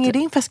 Som jag tror hänger i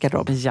din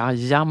festgarderob.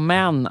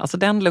 Jajamän, alltså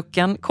den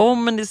looken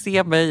kommer ni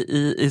se mig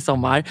i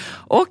sommar.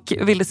 Och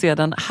vill du se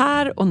den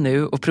här och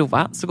nu och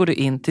prova så går du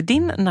in till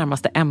din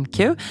närmaste MQ.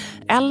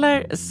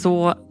 Eller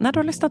så när du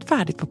har lyssnat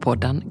färdigt på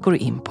podden går du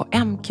in på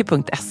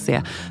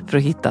mq.se för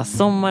att hitta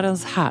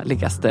sommarens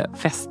härligaste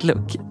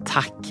festlook.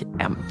 Tack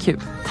MQ.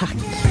 Tack.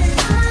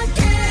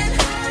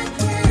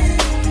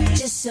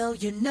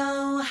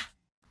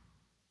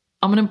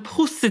 Ja, men en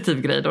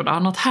positiv grej då,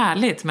 något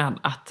härligt med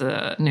att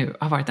nu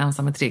ha varit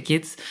ensam med 3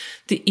 kids,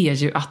 det är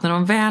ju att när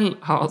de väl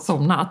har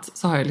somnat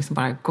så har jag liksom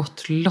bara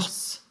gått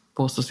loss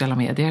på sociala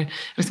medier. Jag har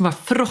liksom bara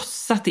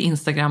frossat i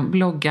Instagram,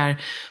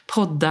 bloggar,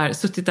 poddar,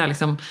 suttit där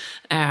liksom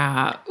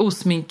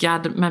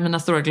osminkad med mina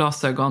stora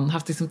glasögon,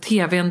 haft liksom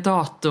tvn,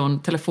 datorn,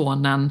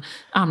 telefonen,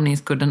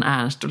 amningskudden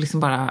Ernst och liksom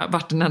bara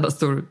varit en enda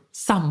stor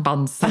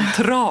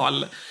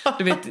sambandscentral.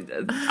 Du vet,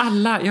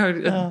 alla, jag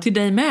har till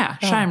dig med,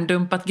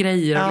 skärmdumpat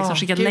grejer och liksom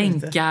skickat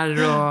länkar.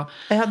 Och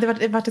det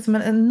har varit liksom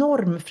en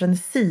enorm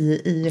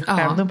frenesi i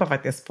skärmdumpar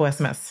faktiskt på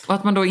sms. Och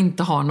att man då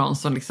inte har någon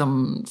som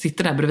liksom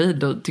sitter där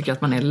bredvid och tycker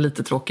att man är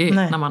lite tråkig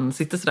när man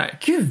sitter sådär.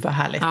 Gud vad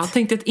härligt. Ja,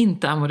 tänkte att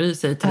inte Amory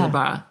säger till dig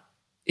bara,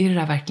 är det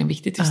där verkligen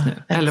viktigt just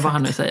nu? Eller vad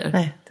han nu säger.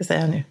 Nej, det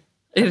säger han nu.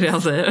 Är det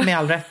han säger? Med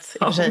all rätt,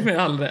 i och för sig. Med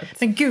all rätt.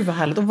 Men gud vad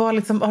härligt. Och vad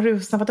liksom, har du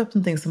snappat upp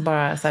någonting som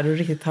bara så här, du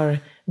riktigt har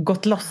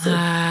gått loss i?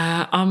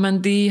 Ja,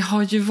 men det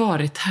har ju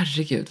varit,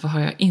 herregud, vad har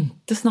jag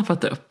inte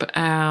snappat upp?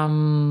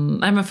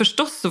 Nej, men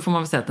förstås så får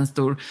man väl säga att en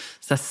stor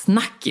så här,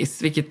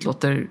 snackis, vilket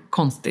låter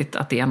konstigt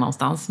att det är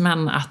någonstans,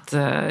 men att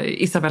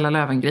Isabella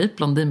Löwengrip,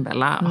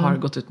 Blondinbella, har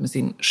gått ut med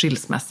sin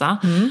skilsmässa.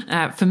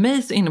 För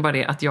mig så innebär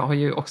det att jag har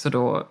ju också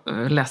då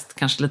läst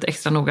kanske lite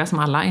extra noga som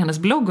alla hennes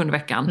blogg under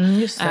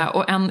veckan.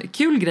 Och en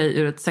kul grej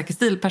ur ett säker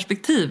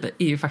stilperspektiv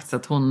är ju faktiskt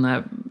att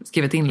hon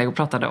skrev ett inlägg och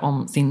pratade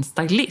om sin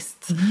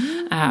stylist.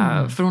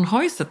 För hon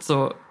har ju sett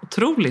så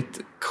otroligt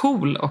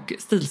cool och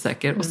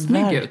stilsäker och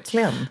snygg ut.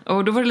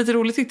 Och då var det lite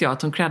roligt tyckte jag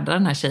att hon creddade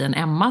den här tjejen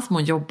Emma som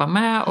hon jobbar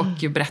med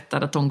och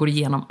berättade att hon går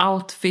igenom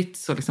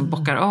outfits och liksom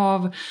bockar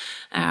av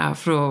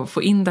för att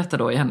få in detta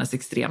då i hennes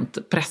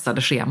extremt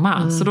pressade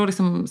schema. Så då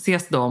liksom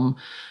ses de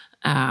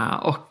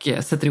och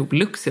sätter ihop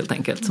looks helt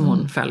enkelt som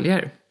hon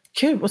följer.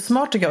 Kul och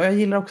smart tycker jag. Och jag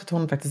gillar också att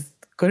hon faktiskt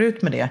går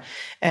ut med det.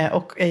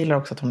 Och jag gillar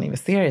också att hon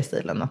investerar i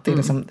stilen. Att det är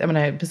liksom, jag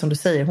menar, precis som du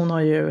säger, hon har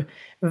ju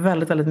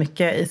väldigt, väldigt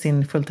mycket i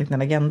sin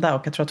fulltecknade agenda.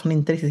 Och jag tror att hon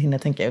inte riktigt hinner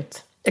tänka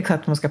ut exakt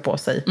vad hon ska på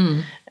sig.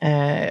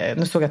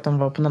 Nu såg jag att de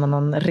var på en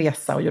annan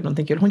resa och gjorde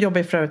någonting kul. Hon jobbar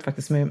ju för övrigt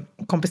faktiskt med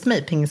kompis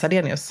med Pingis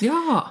Ardenius.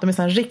 Ja. De är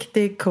så en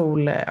riktigt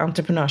cool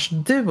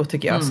entreprenörsduo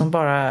tycker jag. Som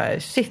bara,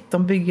 shit,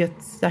 de bygger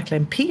ett jäkla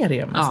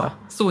imperium. Alltså.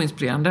 Ja, så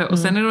inspirerande. Och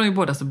sen är de ju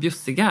båda så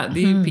bjussiga.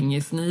 Det är ju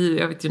Pingis,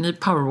 jag vet ju, ni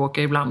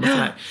powerwalkar ibland och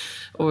sådär.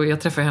 Och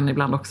jag träffar henne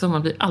ibland också.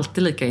 Man blir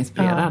alltid lika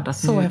inspirerad. Ja,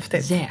 så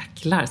häftigt.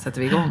 Jäklar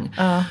sätter vi igång.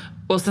 Ja.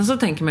 Och sen så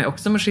tänker man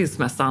också med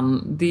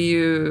skilsmässan. Det är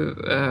ju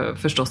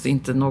förstås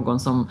inte någon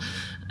som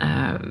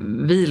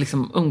vi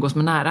liksom umgås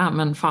med nära.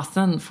 Men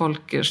fastän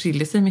folk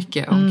skiljer sig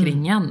mycket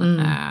omkring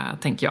en,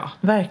 tänker jag.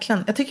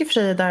 Verkligen. Jag tycker för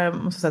sig där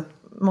måste jag säga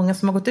att många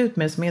som har gått ut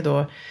med det som är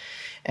då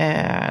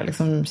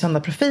liksom kända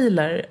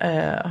profiler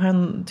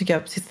tycker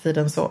jag på sista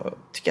tiden så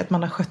tycker jag att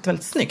man har skött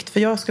väldigt snyggt. För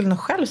jag skulle nog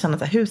själv känna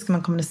att hur ska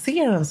man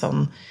kommunicera en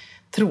sån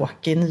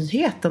tråkig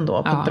nyhet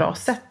ändå på ett bra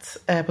sätt,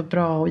 på ett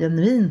bra och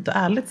genuint och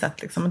ärligt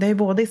sätt liksom. Och det har ju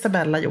både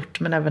Isabella gjort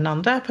men även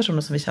andra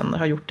personer som vi känner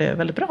har gjort det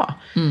väldigt bra.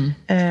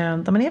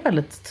 Där man är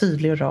väldigt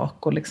tydlig och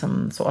rak och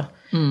liksom så.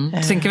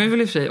 Sen kan vi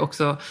väl i och för sig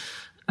också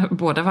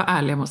båda vara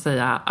ärliga med att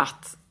säga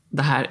att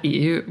det här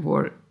är ju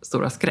vår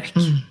stora skräck.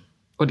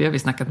 Och det har vi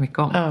snackat mycket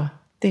om. Ja,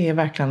 det är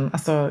verkligen,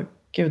 alltså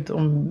gud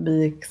om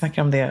vi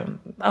snackar om det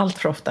allt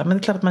för ofta. Men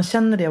det är klart att man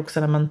känner det också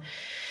när man,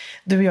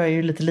 du och jag är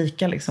ju lite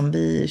lika liksom.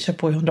 Vi kör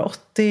på i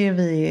 180,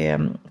 vi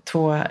är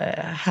två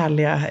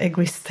härliga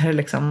egoister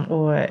liksom.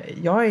 Och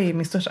jag är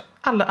min största,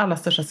 allra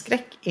största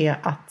skräck är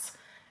att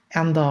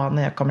en dag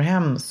när jag kommer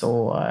hem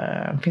så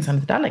finns han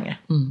inte där längre.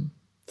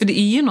 För det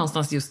är ju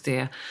någonstans just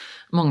det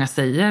många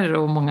säger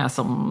och många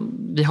som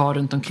vi har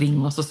runt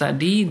omkring oss och så här.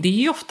 Det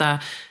är ju ofta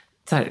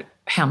så här,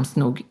 hemskt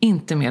nog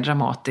inte mer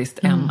dramatiskt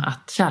än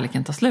att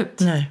kärleken tar slut.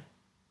 Nej,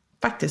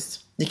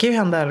 faktiskt. Det kan ju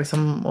hända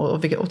liksom,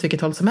 åt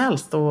vilket håll som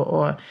helst.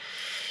 Och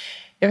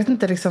jag vet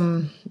inte,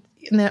 liksom,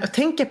 när jag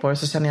tänker på det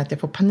så känner jag att jag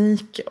får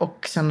panik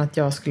och känner att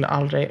jag skulle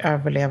aldrig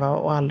överleva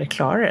och aldrig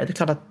klara det. Det är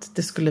klart att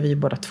det skulle vi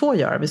båda två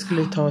göra. Vi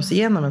skulle ju ta oss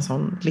igenom en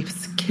sån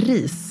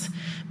livskris.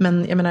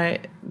 Men jag menar,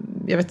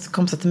 jag vet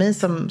kompisar till mig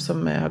som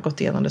har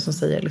gått igenom det som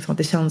säger liksom, att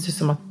det känns ju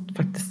som att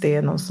faktiskt det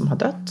är någon som har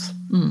dött.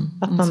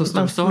 Att man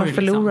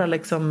förlorar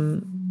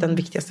liksom den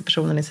viktigaste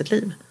personen i sitt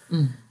liv.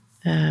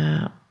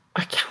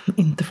 Jag kan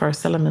inte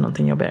föreställa mig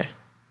någonting jobbigare.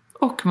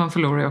 Och man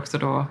förlorar ju också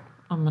då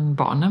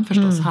barnen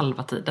förstås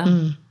halva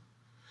tiden.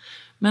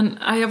 Men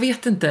jag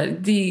vet inte.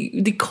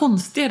 Det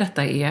konstiga i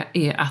detta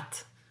är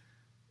att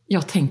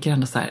jag tänker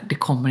ändå så här, det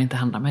kommer inte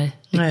hända mig.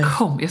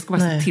 Jag ska bara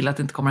se till att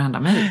det inte kommer hända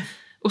mig.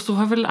 Och så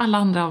har väl alla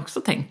andra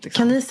också tänkt. Liksom.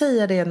 Kan ni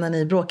säga det när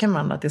ni bråkar med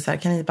varandra? Att det är så här,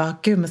 kan ni bara,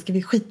 gud, men ska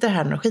vi skita det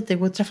här nu? Skita i att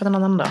gå och träffa någon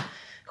annan då?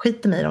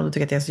 Skita mig om du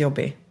tycker att jag är så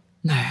jobbig.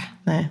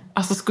 Nej.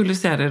 Alltså skulle du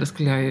säga det, då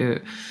skulle jag ju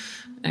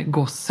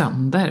gå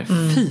sönder.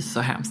 Fy så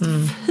hemskt.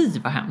 Fy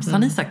vad hemskt. Har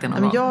ni sagt det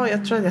någon gång?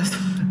 Jag tror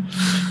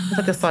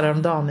att jag sa det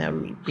om dagen när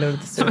jag blev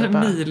lite sur.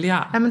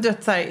 Emilia. Nej, men du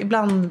vet, så här,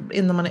 ibland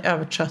innan man är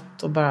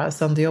övertrött och bara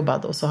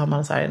sönderjobbad och så har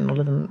man så här någon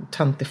liten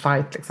töntig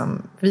fight.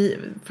 Liksom. Det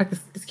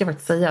ska jag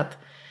faktiskt säga att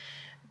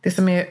det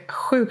som är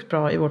sjukt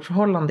bra i vårt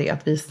förhållande är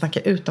att vi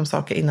snackar ut om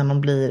saker innan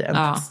de blir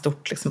ett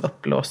stort liksom,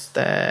 uppblåst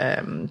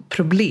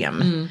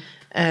problem.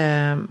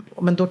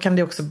 Men då kan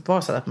det också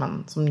vara så att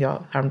man, som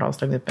jag häromdagen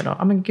slängde upp med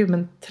då, men gud,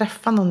 men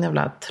träffa någon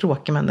jävla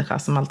tråkig människa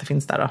som alltid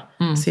finns där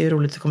då. Så är det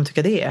roligt att du kommer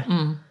tycka det är.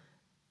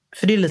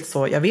 För det är lite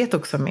så, jag vet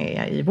också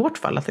med i vårt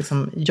fall att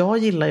liksom, jag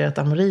gillar ju att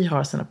Amaury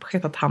har sina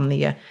projekt, att han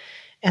är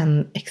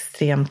en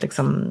extremt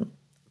liksom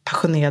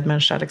passionerad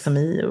människa liksom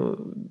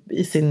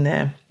i sin,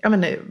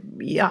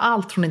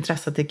 allt från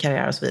intresse till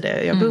karriär och så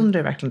vidare. Jag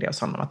beundrar verkligen det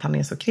hos honom, att han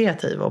är så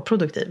kreativ och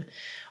produktiv.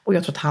 Och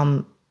jag tror att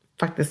han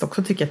faktiskt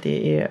också tycker att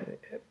det är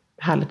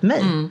härligt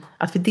med mig.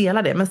 Att vi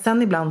delar det. Men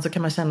sen ibland så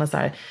kan man känna så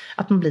här,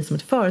 att man blir som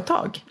ett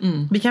företag.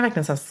 Vi kan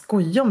verkligen så här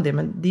skoja om det,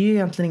 men det är ju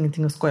egentligen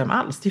ingenting att skoja om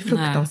alls. Det är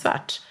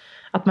fruktansvärt.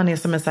 Att man är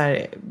som en så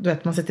här, du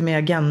vet, man sitter med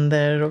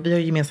agender och vi har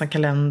ju gemensam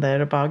kalender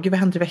och bara, gud vad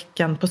händer i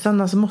veckan? På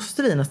söndag så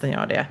måste vi nästan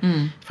göra det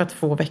för att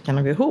få veckan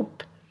att gå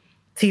ihop.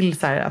 Till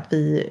så här att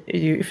vi,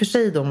 i och för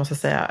sig då måste jag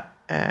säga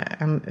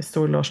en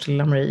stor eloge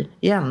till Amaury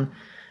igen.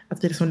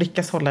 Att vi liksom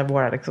lyckas hålla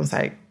våra liksom så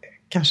här,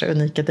 kanske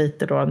unika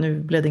dejter då. Nu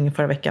blev det ingen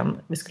förra veckan.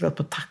 Vi skulle vara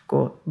på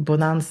taco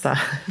bonanza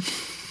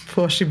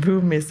på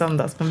Shibumi i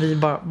söndags. Men vi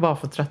bara var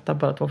för trötta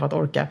bara för att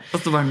orka.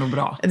 Fast då var det nog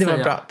bra. Det var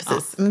bra,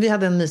 precis. Men vi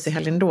hade en mysig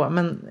helg ändå.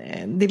 Men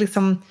det är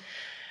liksom,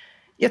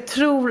 jag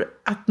tror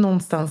att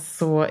någonstans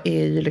så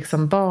är ju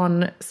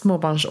liksom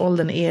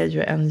småbarnsåldern är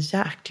ju en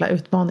jäkla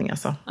utmaning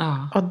alltså.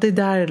 Och det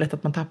där är lätt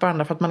att man tappar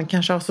andra. För att man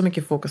kanske har så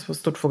mycket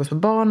stort fokus på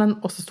barnen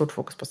och så stort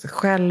fokus på sig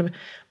själv.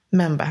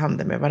 Men vad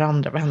händer med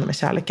varandra? Vad händer med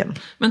kärleken?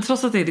 Men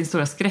trots att det är din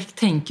stora skräck,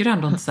 tänker du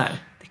ändå inte så här,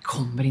 det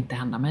kommer inte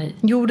hända mig?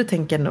 Jo, det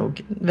tänker jag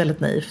nog väldigt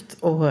naivt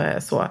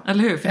och så.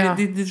 Eller hur? För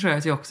det tror jag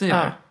att jag också gör.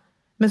 Ja.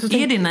 Men så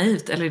är det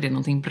naivt eller är det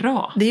någonting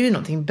bra? Det är ju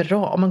någonting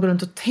bra. Om man går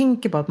runt och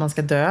tänker på att man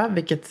ska dö,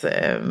 vilket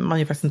man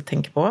ju faktiskt inte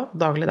tänker på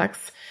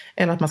dagligdags,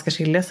 eller att man ska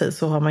skilja sig,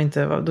 så har man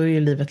inte, då är ju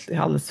livet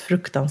alldeles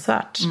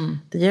fruktansvärt.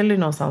 Det gäller ju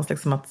någonstans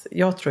liksom att,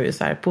 jag tror ju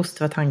så här,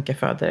 positiva tankar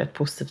föder ett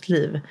positivt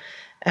liv.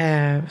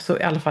 Så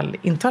i alla fall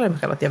intalar jag mig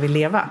själv att jag vill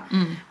leva.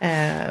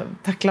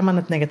 Tacklar man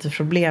ett negativt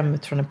problem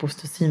utifrån en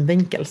positiv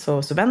synvinkel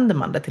så vänder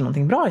man det till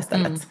någonting bra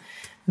istället.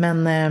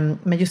 Men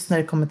just när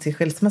det kommer till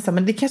skilsmässa,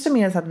 men det kanske är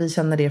mer så att vi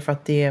känner det för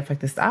att det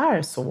faktiskt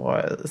är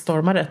så,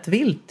 stormar rätt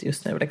vilt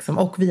just nu liksom.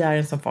 Och vi är i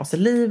en sån fas i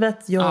livet.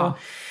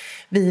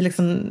 Vi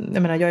liksom,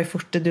 jag menar, jag är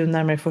 40, du är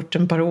närmare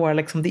 40 ett par år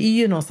liksom. Det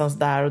är ju någonstans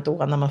där och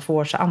då när man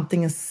får så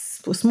antingen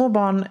små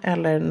barn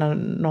eller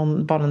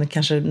när barnen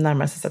kanske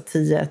närmar sig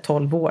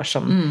 10-12 år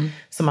som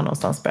man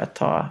någonstans börjar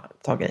ta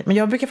tag i. Men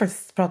jag brukar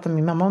faktiskt prata med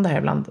min mamma om det här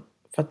ibland,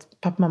 för att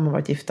pappa och mamma har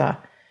varit gifta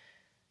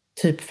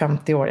typ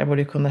 50 år. Jag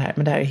borde ju kunna det här,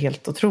 men det här är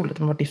helt otroligt.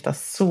 De har varit gifta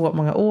så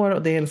många år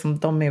och det är liksom,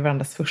 de är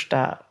varandras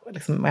första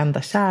liksom,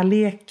 enda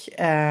kärlek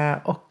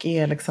och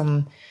är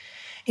liksom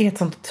ett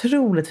sånt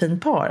otroligt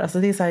fint par. Alltså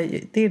det är så här,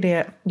 det är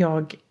det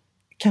jag,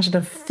 kanske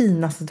den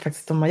finaste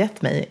faktiskt de har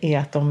gett mig är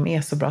att de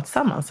är så bra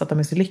tillsammans, att de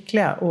är så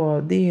lyckliga.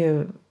 Och det är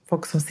ju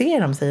folk som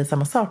ser dem säger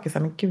samma sak. Så här,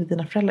 men gud,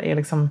 dina föräldrar är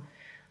liksom,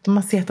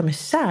 man ser att de är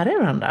kära i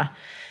varandra.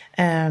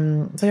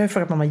 Så jag har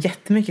frågat mamma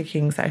jättemycket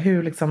kring så här,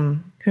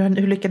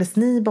 hur lyckades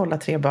ni bolla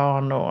 3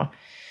 barn och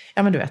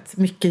ja men du vet,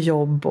 mycket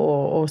jobb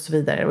och så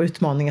vidare och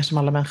utmaningar som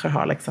alla människor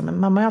har liksom. Men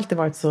mamma har alltid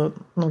varit så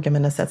noga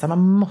med att säga att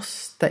man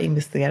måste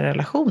investera i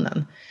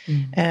relationen.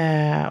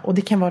 Och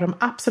det kan vara de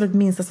absolut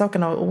minsta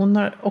sakerna, och hon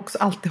har också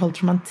alltid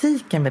hållit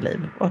romantiken vid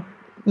liv och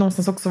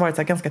någonstans också varit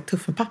så här, ganska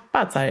tuff med pappa,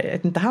 att så här,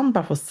 inte han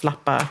bara får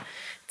slappa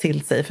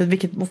till sig, för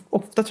vilket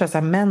ofta tror jag så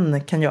här,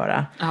 män kan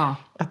göra.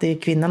 Att det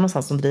är kvinnan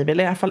någonstans som driver,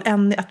 eller i alla fall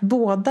att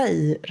båda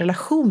i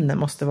relationen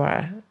måste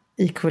vara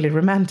equally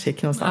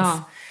romantic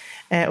någonstans.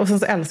 Och sen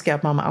så älskar jag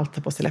att mamma alltid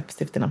tar på sig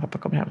läppstift innan pappa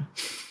kommer hem.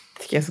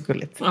 Det tycker jag är så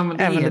gulligt. Ja, men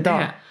det även är idag.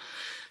 det.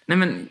 Nej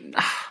men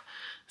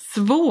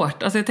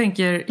svårt. Alltså jag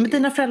tänker, men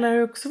dina föräldrar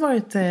har också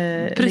varit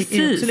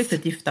precis. också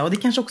lyckligt gifta, och det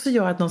kanske också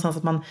gör att någonstans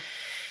att man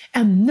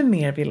ännu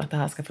mer vill att det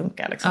här ska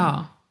funka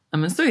liksom. Ja,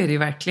 men så är det ju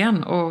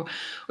verkligen. Och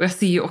jag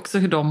ser ju också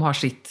hur de har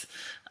sitt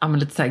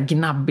lite så här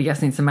gnabbiga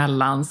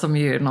sinsemellan, som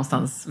ju är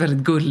någonstans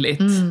väldigt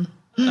gulligt.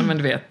 Ja, men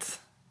du vet.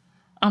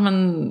 Ja,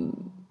 men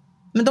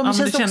Men de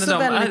känns också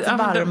väldigt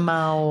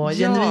varma och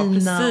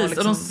genuina. Precis. Och, liksom...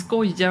 och de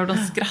skojar och de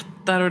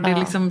skrattar och det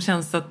liksom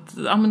känns att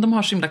men de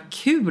har så himla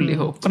kul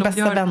ihop. Och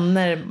bästa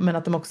vänner, men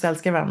att de också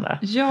älskar varandra.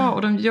 Ja,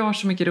 och de gör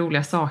så mycket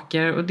roliga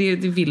saker och det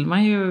vill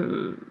man ju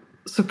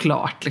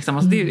såklart. Liksom.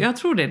 Alltså jag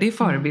tror det är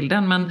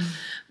förebilden,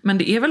 men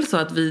det är väl så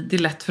att det är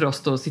lätt för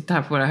oss då att sitta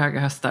här på våra höga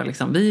höstar.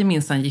 Liksom. Vi är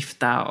minsann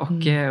gifta och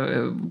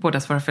båda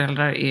våra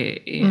föräldrar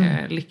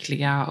är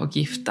lyckliga och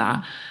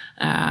gifta.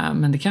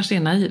 Men det kanske är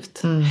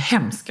naivt.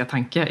 Hemska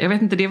tanke. Jag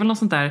vet inte, det är väl något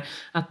sånt där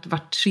att var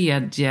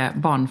tredje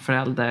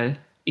barnförälder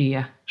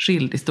är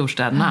skild i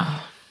storstäderna.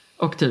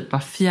 Och typ var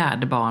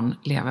fjärde barn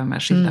lever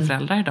med skilda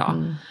föräldrar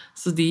idag.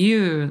 Så det är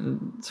ju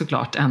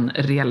såklart en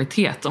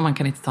realitet och man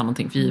kan inte ta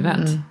någonting för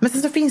givet. Men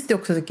sen så finns det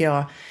också, tycker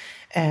jag,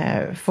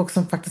 folk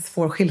som faktiskt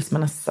får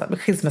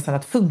skilsmässan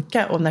att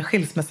funka, och när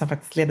skilsmässan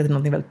faktiskt leder till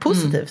något väldigt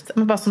positivt.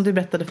 Men bara som du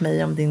berättade för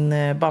mig om din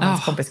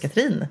barndomskompis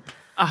Katrin.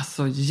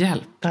 Alltså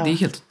hjälp, det är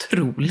helt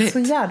otroligt. Så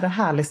jävla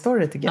härlig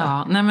story, tycker jag.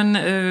 Ja, nej men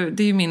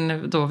det är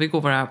ju vi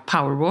går våra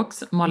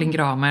powerwalks, Malin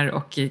Gramer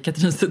och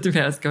Katrin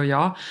Zetterbergska och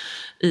jag,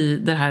 i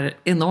det här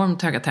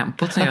enormt höga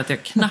tempot som gör att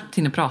jag knappt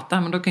hinner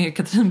prata. Men då kan ju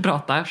Katrin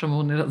prata eftersom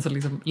hon är den som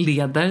liksom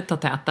tar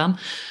täten.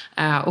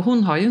 Och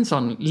hon har ju en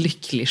sån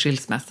lycklig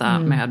skilsmässa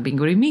med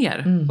Bingo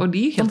Rimér. Och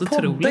det är helt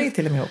otroligt. De poddar ju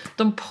till och med ihop.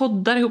 De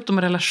poddar ihop, de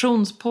har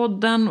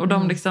relationspodden och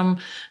de liksom,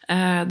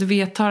 du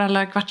vet, tar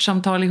alla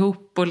kvartssamtal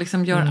ihop och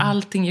liksom gör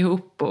allting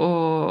ihop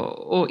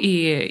och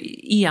är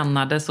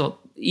enade så,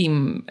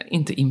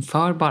 inte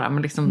inför bara,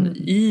 men liksom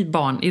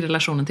i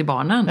relationen till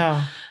barnen.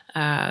 Ja.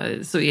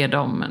 Så är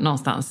de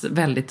någonstans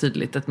väldigt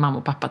tydligt ett mamma-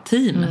 och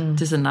pappa-team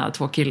till sina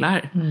 2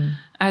 killar.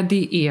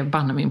 Det är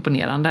banne mig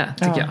imponerande,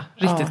 tycker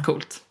jag. Riktigt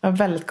coolt. Ja,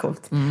 väldigt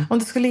coolt. Om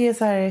du skulle ge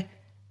så här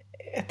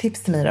ett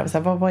tips till mig då, så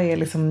här, vad är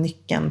liksom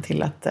nyckeln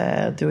till att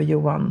du och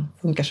Johan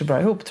funkar så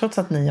bra ihop, trots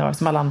att ni har,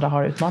 som alla andra,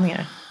 har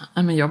utmaningar?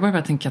 Men jag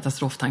börjar tänka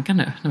katastroftankar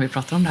nu när vi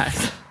pratar om det här.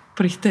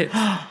 På riktigt.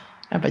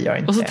 Jag bara gör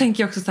inte. Och så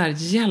tänker jag också så här,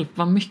 hjälp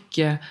vad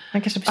mycket...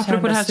 Man kanske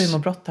förtjänar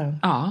sumobrottaren.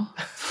 Ja.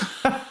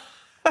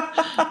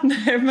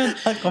 Nej, men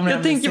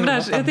jag tänker på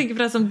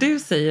det här som du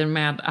säger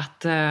med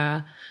att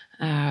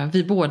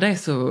vi båda är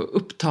så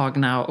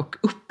upptagna och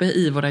uppe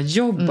i våra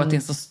jobb och att det är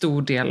en så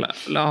stor del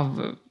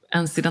av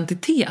ens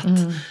identitet.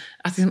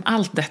 Att liksom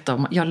allt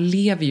detta, jag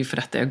lever ju för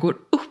detta, jag går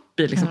upp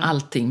i liksom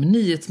allting med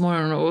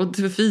Nyhetsmorgon och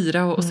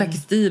TV4 och Säker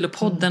stil och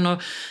podden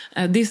och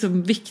det är så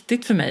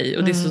viktigt för mig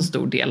och det är så en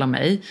stor del av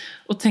mig.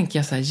 Och tänker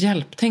jag så här,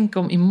 hjälp, tänk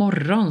om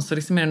imorgon så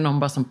liksom är det någon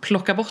bara som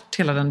plockar bort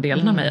hela den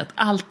delen av mig, att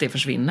allt det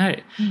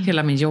försvinner,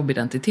 hela min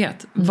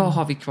jobbidentitet. Vad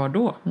har vi kvar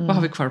då? Vad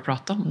har vi kvar att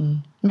prata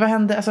om? Vad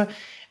händer, alltså,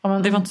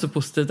 det var inte så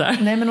positivt där.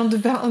 Nej, men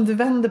om du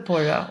vänder på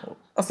det,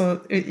 alltså,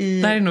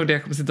 det här är nog det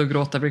jag kommer sitta och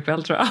gråta över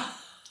ikväll, tror jag.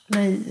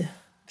 Nej,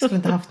 vi skulle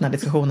inte haft den här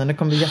diskussionen. Det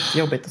kommer bli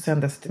jättejobbigt och sen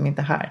dessutom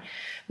inte inte här.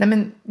 Nej,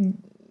 men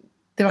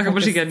det var jag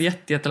kommer skicka en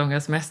jättelånga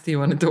sms till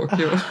Johan i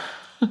Tokyo.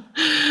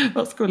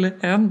 Vad skulle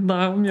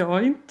hända om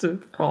jag inte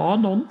har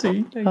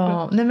någonting?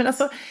 Ja, nej, men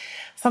alltså,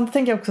 samtidigt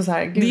tänker jag också så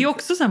här... Gud. Det är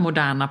också så här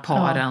moderna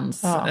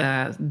parens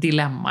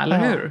dilemma, eller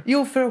hur?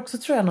 Jo, för också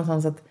tror jag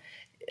någonstans att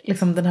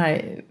liksom den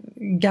här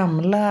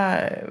gamla,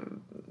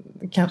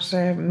 kanske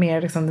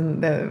mer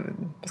liksom,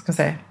 vad ska man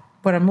säga,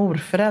 våra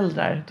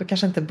morföräldrar, då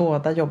kanske inte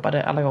båda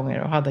jobbade alla gånger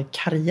och hade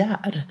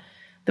karriär.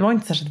 Det var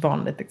inte särskilt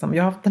vanligt. Liksom.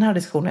 Jag har haft den här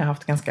diskussionen, jag har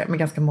haft med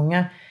ganska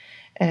många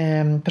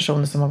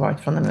personer som har varit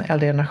från en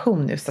äldre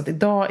generation. Just att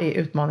idag är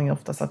utmaningen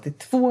oftast att det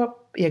är 2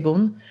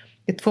 egon,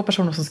 det är 2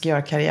 personer som ska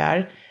göra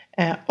karriär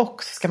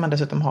och så ska man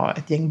dessutom ha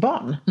ett gäng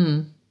barn.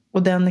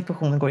 Och den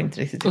ekvationen går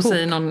inte riktigt ihop. Och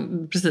säger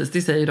någon, precis,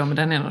 det säger de med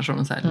den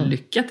generationen så här,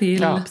 lycka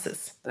till. Ja,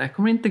 precis. Det här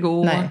kommer inte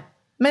gå. Nej.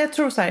 Men jag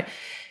tror så här,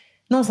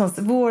 någonstans,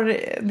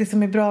 det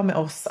som är bra med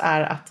oss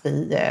är att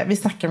vi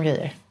snackar om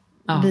grejer.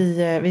 Ja.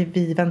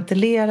 Vi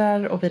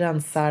ventilerar och vi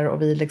rensar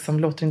och vi liksom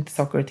låter inte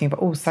saker och ting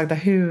vara osagda,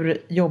 hur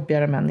jobbiga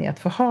de än är att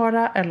få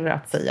höra eller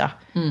att säga.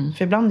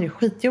 För ibland är det ju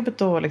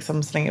skitjobbigt att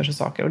liksom slänga sig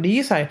saker. Och det är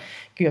ju så här,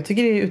 gud, jag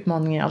tycker det är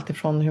utmaningar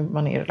alltifrån hur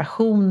man är i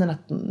relationen,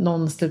 att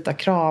någon slutar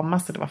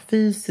kramas eller vara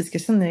fysisk.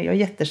 Jag är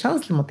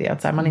jättekänslig mot det,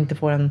 att så här, man inte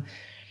får en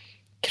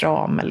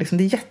kram. Liksom.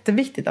 Det är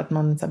jätteviktigt att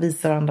man så här,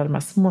 visar varandra de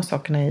här små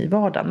sakerna i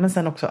vardagen. Men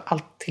sen också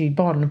allt till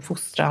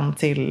barnuppfostran,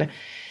 till,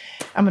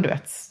 ja men du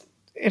vet,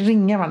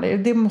 ringa varandra.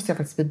 Det måste jag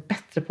faktiskt bli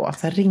bättre på.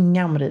 Alltså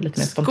ringa Marie lite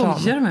mer spontant.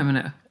 Skojar du med mig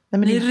nu? Nej,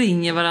 men ni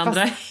ringer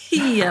varandra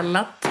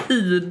hela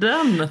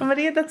tiden. Ja, men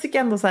det tycker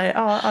jag ändå så här,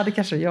 ja det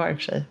kanske jag i och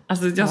för sig.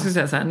 Alltså jag skulle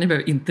säga så här, ni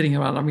behöver inte ringa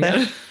varandra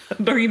mer.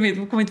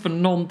 De kommer inte få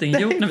någonting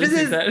gjort när vi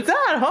sitter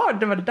här.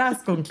 Det var det där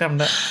skon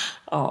klämde.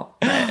 Ja,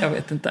 nej, jag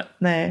vet inte.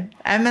 Nej,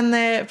 men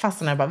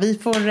fastnar jag bara. Vi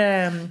får...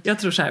 Jag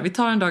tror så här, vi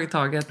tar en dag i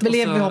taget. Vi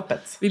lever på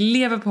hoppet. Vi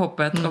lever på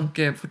hoppet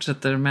och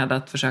fortsätter med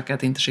att försöka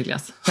att inte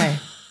skiljas.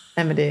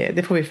 Nej, men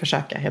det får vi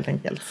försöka helt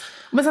enkelt.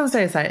 Men sen så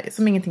är det så här,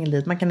 som ingenting i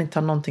livet, man kan inte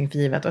ta någonting för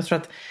givet. Och jag tror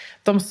att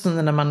de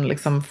stunder när man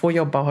liksom får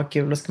jobba och ha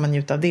kul, och ska man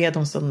njuta av det.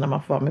 De stunder när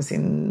man får vara med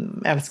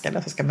sin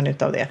älskade, så ska man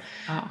njuta av det.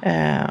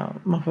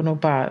 Man får nog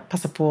bara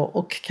passa på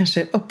och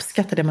kanske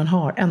uppskatta det man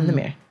har ännu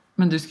mer.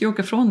 Men du ska ju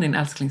åka från din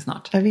älskling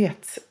snart. Jag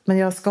vet, men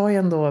jag ska ju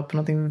ändå på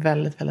någonting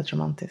väldigt, väldigt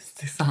romantiskt.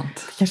 Det är sant.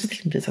 Det kanske till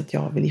och med blir så att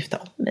jag vill gifta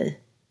om mig.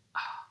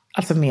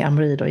 Alltså med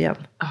Amori då igen.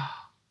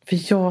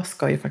 För jag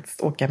ska ju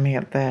faktiskt åka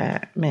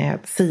med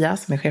Sia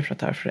som är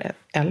chefredaktör för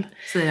Elle.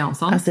 Sia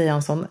Jansson. Sia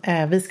Jansson.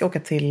 Vi ska åka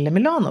till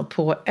Milano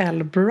på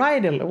Elle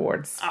Bridal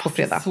Awards på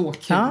fredag. Så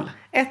kul. Ja,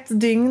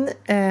 ett dygn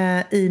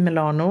i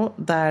Milano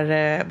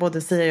där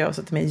både Sia och jag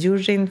sitter med i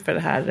juryn för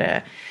det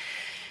här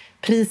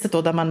priset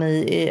då, där man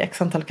i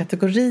x antal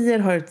kategorier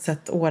har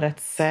utsett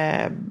årets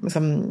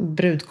liksom,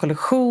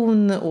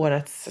 brudkollektion,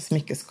 årets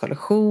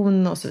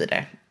smyckeskollektion och så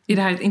vidare. Är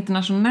det här ett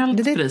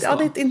internationellt pris då? Ja,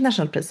 det är ett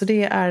internationellt pris. Så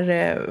det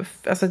är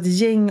alltså ett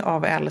gäng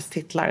av Elles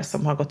titlar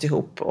som har gått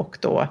ihop och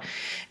då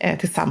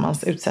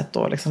tillsammans utsett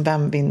då liksom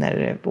vem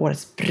vinner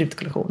årets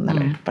brudkollektion.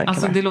 Eller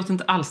alltså det låter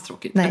inte alls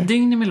tråkigt. Nej. Ett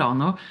dygn i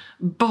Milano,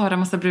 bara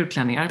massa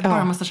brudklänningar,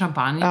 bara massa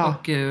champagne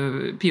och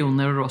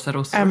pioner och rosa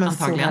rosor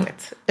antagligen.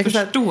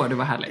 Förstår du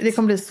vad härligt? Det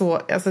kommer bli så,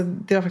 alltså,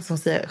 det var faktiskt som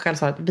Sia själv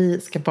sa att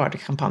vi ska bara till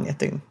champagne ett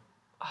dygn.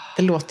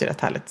 Det låter ju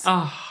rätt härligt.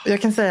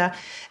 Jag kan säga,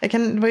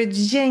 det var ju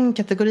ett gäng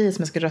kategorier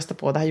som jag skulle rösta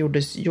på. Det här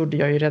gjorde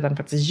jag ju redan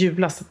faktiskt i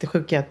julas. Så det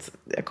sjuka är att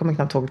jag kommer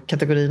knappt ihåg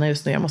kategorierna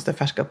just nu. Jag måste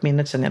färska upp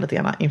minnet, känner jag lite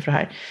grann inför det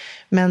här.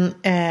 Men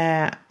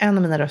en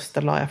av mina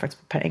röster la jag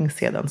faktiskt på Per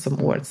Engsheden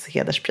som årets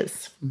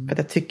hederspris. För att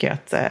jag tycker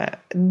att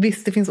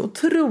visst, det finns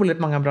otroligt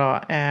många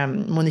bra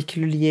Monique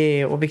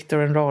Lullier och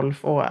Victor and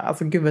Rolf och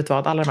alltså gud vet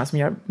vad, alla de här som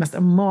gör mest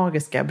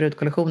magiska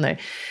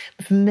brudkollektioner.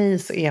 Men för mig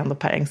så är ändå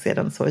Per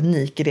Engsheden så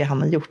unik i det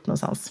han har gjort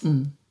någonstans.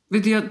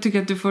 Vet du, jag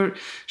tycker att du får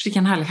skicka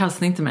en härlig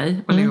hälsning till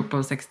mig och lägga upp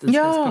på 60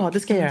 Ja, det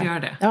ska jag göra.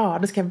 Det? Ja,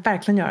 det ska jag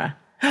verkligen göra.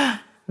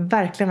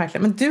 Verkligen,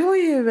 verkligen. Men du har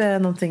ju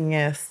någonting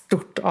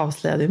stort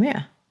avslöjade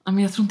med. Ja,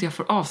 men jag tror inte jag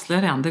får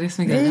avslöja det än. Det är det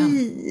som är grejen.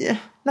 Nej,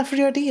 när får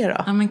du göra det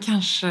då? Ja, men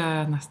kanske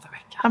nästa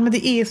vecka. Ja, men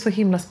det är så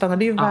himla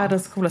spännande. Det är ju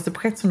världens coolaste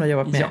projekt som du har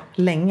jobbat med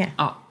länge.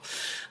 Ja.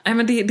 Nej,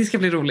 men det ska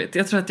bli roligt.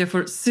 Jag tror att jag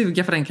får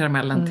suga på den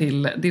karamellen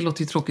till... Det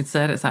låter ju tråkigt att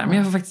säga det så här. Men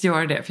jag får faktiskt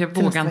göra det. För jag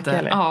vågar inte...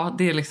 Eller? Ja,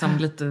 det är liksom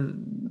lite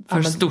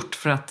för stort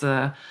för att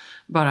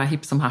bara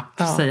hipp som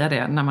happ säga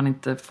det. När man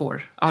inte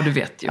får... Ja, du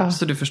vet ju.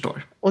 Så du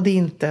förstår. Och det är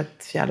inte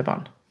ett fjärde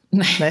barn?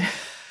 Nej.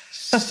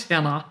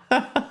 Tjena.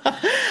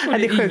 Och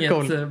det är sjukt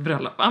inget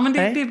bröllop. Ja, men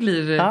det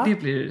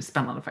blir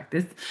spännande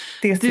faktiskt.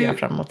 Det ser jag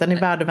fram emot. Den är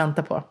värd att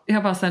vänta på.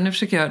 Jag bara säger, nu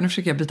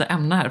försöker jag byta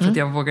ämne här för att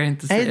jag vågar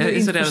inte säga. Jag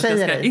är så rädd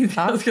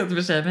att jag ska inte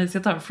försäga mig. Så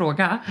jag tar en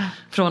fråga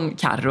från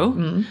Karo.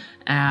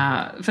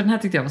 För den här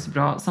tyckte jag var så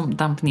bra, som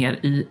damp ner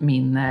i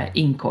min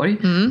inkorg.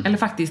 Eller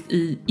faktiskt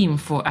i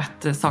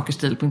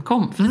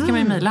info@sakerstil.com. För det kan man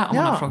ju mejla om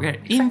man har frågor.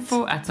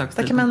 info@sakerstil.com.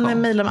 Där kan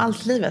man mejla om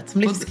allt livet.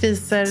 Som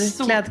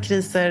livskriser,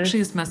 klädkriser,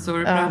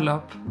 skilsmässor,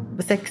 bröllop,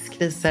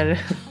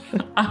 sexkriser.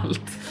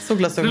 Allt.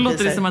 Solglasögonkriser. Det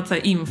låter det som att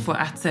säga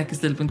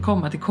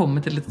info@sakerstil.com, att det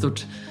kommer till ett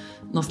stort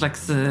någon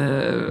slags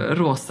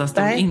rosa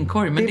stor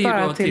inkorg. Men det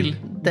är då till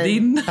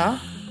din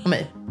och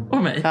mig.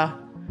 Och mig. Ja.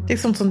 Det är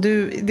sånt som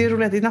du, det är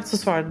roligt, i natt så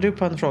svarade du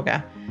på en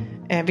fråga.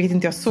 Vilket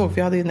inte jag såg, för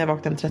jag hade ju när jag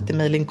vaknade 30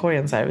 mejl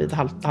inkorgen så här vid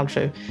halv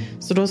 7.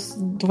 Så då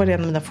var det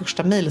en av mina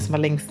första mejl som var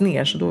längst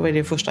ner. Så då var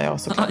det första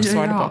jag såklart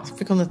svarade på. Så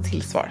fick hon ett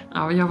till svar.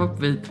 Ja, jag var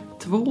uppe vid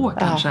 2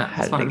 kanske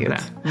svarade på det.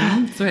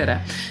 Så är det.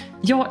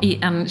 Jag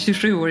är en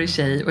 27-årig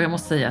tjej och jag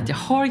måste säga att jag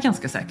har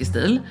ganska säker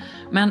stil.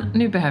 Men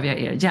nu behöver jag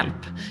er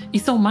hjälp. I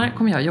sommar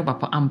kommer jag jobba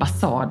på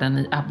ambassaden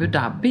i Abu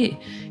Dhabi.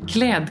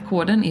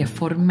 Klädkoden är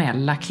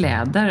formella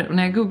kläder. Och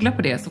när jag googlar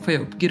på det så får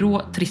jag upp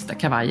grå, trista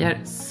kavajer.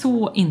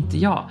 Så inte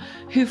jag.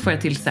 Hur får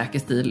jag till säker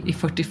stil i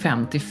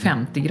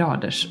 45-50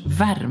 graders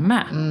värme?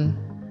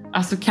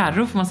 Alltså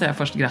Karo får man säga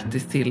först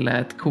grattis till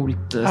ett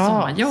coolt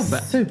sommarjobb.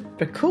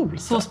 Supercool.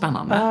 Så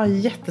spännande. Ja,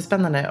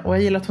 jättespännande. Och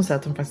jag gillar att hon säger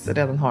att hon faktiskt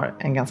redan har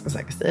en ganska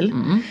säker stil.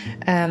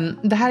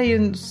 Det här är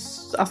ju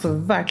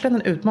verkligen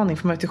en utmaning.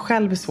 För man vet ju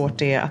själv hur svårt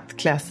det är att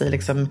klä sig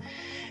liksom...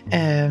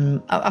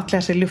 att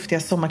klä sig i luftiga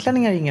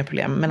sommarklänningar är inga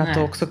problem. Men att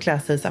då också klä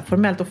sig så här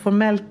formellt. Och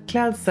formell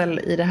klädsel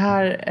i det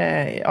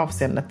här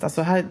avseendet.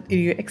 Alltså här är det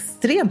ju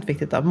extremt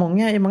viktigt i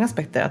många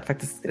aspekter att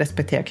faktiskt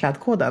respektera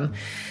klädkoden.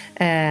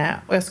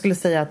 Och jag skulle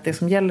säga att det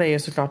som gäller är ju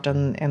såklart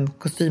en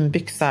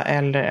kostymbyxa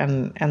eller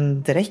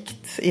en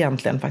dräkt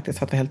egentligen faktiskt,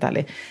 för att vara helt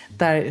ärlig.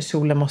 Där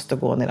kjolen måste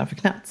gå nedanför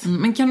knät.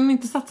 Men kan hon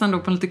inte satsa ändå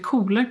på en lite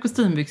coolare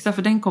kostymbyxa?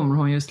 För den kommer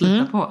hon ju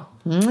slita på.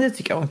 Det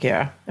tycker jag hon kan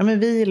göra. Ja, men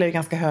vi gillar ju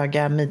ganska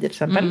höga midjor till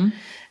exempel.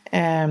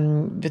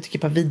 Vi tycker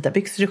på vida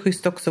byxor är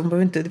schysst också.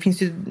 Det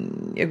finns ju,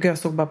 jag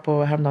såg bara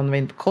på häromdagen när vi var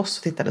inne på Koss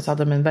och tittade, så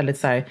hade de en väldigt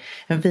så här,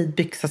 en vid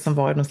byxa som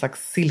var i någon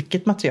slags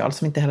silkigt material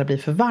som inte heller blir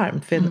för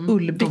varmt. För en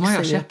ullbyxa. De har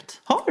jag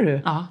köpt. Har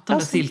du? Ja, de där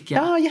silkiga.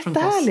 Ja,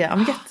 jättehärliga.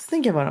 Ja,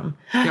 jättesnygga var de.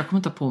 Jag kommer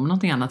inte ta på mig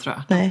någonting annat, tror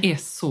jag. De är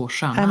så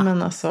sköna. Ja,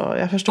 men alltså,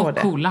 jag förstår och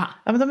det. Coola.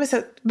 Ja, men de är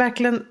så,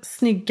 verkligen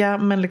snygga,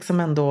 men liksom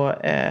ändå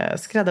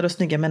skräddade och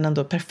snygga, men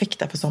ändå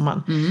perfekta för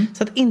sommaren.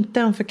 Så att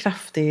inte en för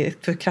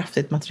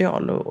kraftigt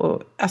material.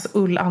 Och alltså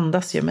ull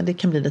andas ju, men det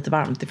kan bli lite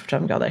varmt i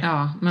 45 grader.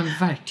 Ja, men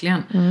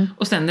verkligen.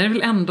 Och sen är det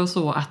väl ändå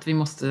så att vi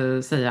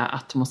måste säga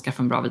att hon måste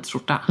skaffa en bra vit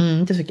skjorta.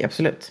 Det tycker jag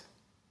absolut.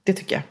 Det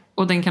tycker jag.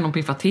 Och den kan de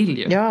piffa till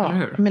ju, eller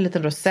hur? Med en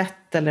liten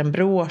rosett eller en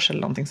brosch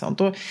eller någonting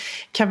sånt. Och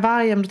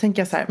kavajen, då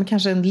tänker jag så här, men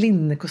kanske en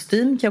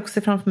linnekostym kan jag också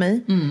se framför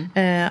mig.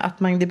 Att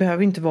det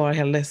behöver inte vara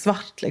heller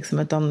svart liksom,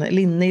 utan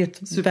linne är ju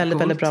ett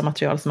väldigt, väldigt bra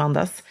material som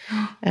andas.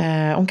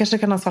 Hon kanske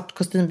kan ha svart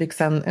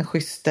kostymbyxa, en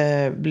schysst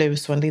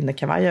blus och en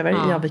linnekavaj över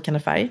i avvikande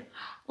färg.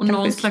 Och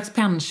någon slags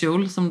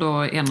pennkjol som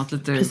då är något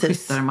lite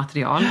schysstare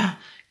material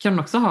kan hon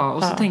också ha.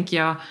 Och så tänker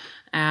jag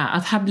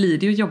att här blir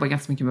det ju att jobba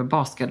ganska mycket med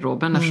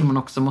basgarderoben eftersom man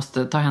också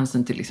måste ta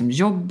hänsyn till liksom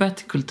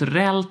jobbet,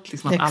 kulturellt,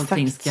 liksom att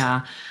allting ska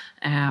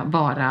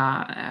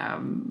vara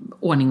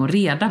ordning och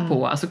reda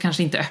på. Alltså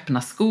kanske inte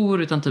öppna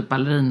skor utan typ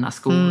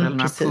ballerinaskor eller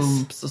några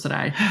pumps och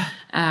sådär.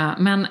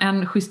 Men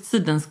en schysst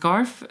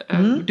sidenscarf.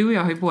 Du och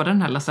jag har ju båda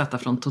den här Lazetta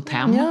från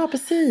Totem. Ja,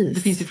 precis.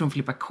 Det finns ju från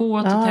Filippa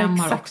K. Totem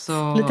har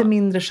också... Lite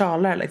mindre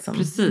sjalar liksom.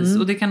 Precis,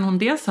 och det kan hon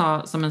dels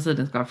ha som en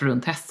sidenscarf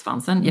runt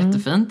hästsvansen.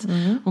 Jättefint.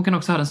 Hon kan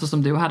också ha den så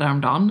som du hade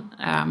häromdagen.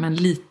 Med en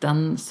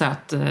liten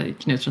söt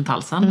knut runt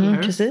halsen. Eller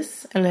hur?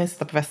 Precis, eller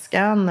sätta på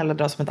väskan eller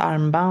dra som ett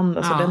armband.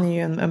 Alltså den är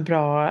ju en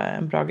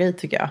bra grej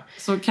tycker jag.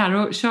 Så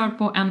Karo, kör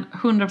på en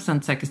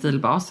 100% säker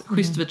stilbas.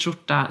 Schysst vit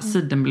skjorta,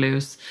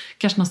 sidenblus,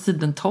 kanske någon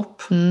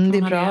sidentopp. Det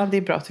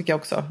är bra tycker jag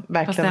också.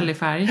 Verkligen. Pastellig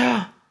färg.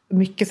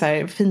 Mycket så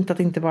här, fint att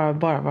det inte bara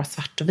vara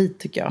svart och vit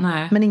tycker jag.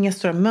 Nej. Men inga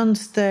stora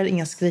mönster,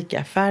 inga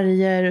skrikiga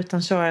färger,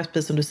 utan köra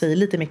precis som du säger,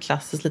 lite mer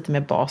klassiskt, lite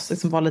mer bas,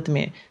 liksom vara lite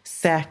mer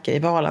säker i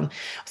valen.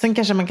 Och sen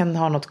kanske man kan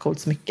ha något coolt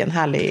smycke, en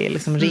härlig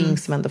liksom, ring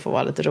som ändå får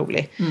vara lite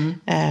rolig.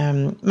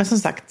 Men som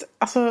sagt,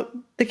 alltså,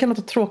 det kan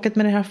låta tråkigt,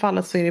 men i det här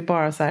fallet så är det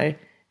bara så här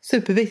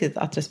superviktigt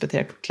att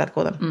respektera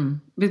klädkoden.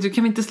 Vet du,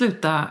 kan vi inte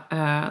sluta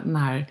den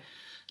här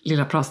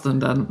lilla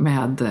pratstunden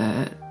med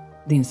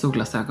din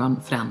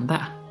solglasögon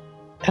Frände?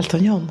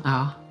 Elton John?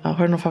 Ja.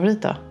 Har du någon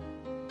favorit då?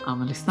 Ja,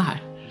 men lyssna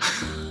här.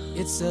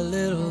 It's a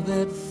little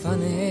bit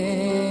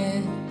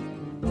funny,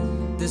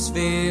 this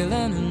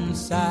feeling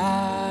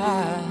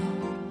inside.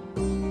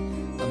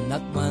 I'm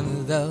not one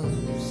of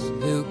those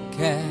who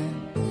can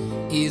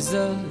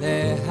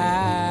easily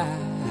hide.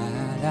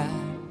 I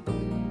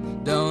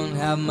don't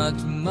have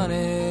much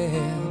money,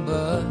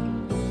 but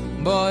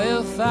boy,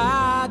 if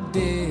I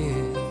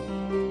did,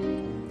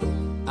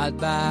 I'd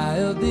buy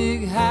a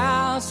big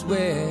house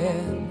where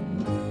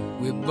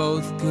we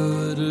both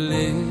could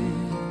live.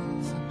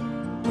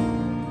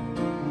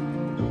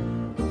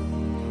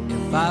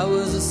 If I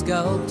was a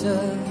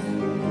sculptor,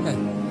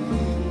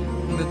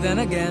 but then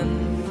again,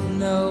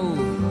 no,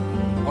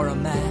 or a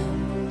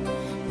man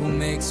who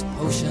makes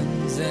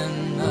potions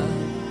in a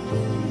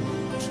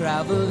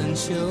traveling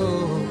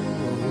show.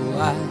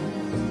 I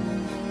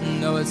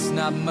know it's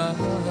not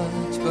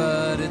much,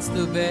 but it's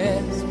the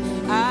best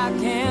I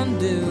can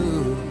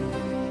do.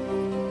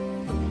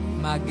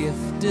 My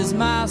gift is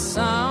my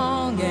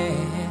song,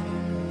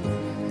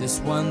 and this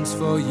one's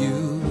for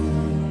you.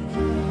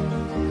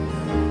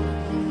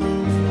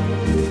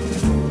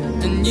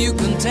 And you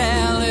can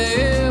tell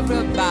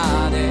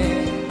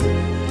everybody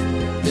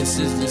this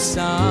is the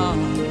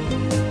song.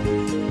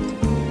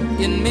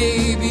 It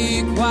may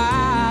be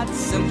quite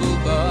simple,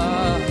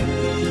 but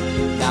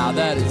now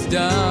that it's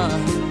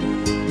done,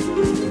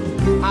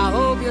 I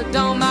hope you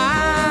don't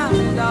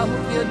mind, I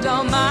hope you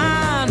don't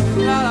mind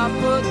what I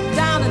put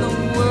down in the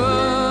words.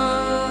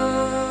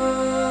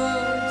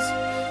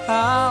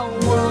 How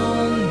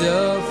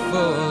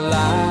wonderful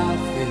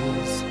life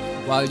is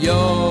while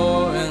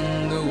you're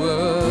in the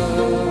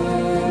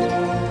world.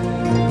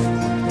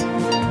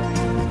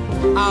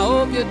 I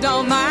hope you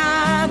don't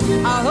mind,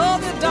 I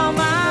hope you don't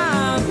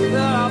mind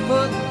what I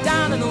put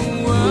down in the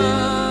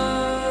words.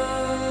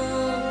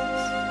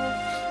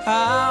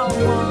 How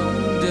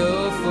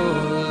wonderful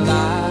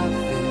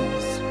life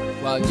is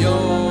while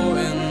you're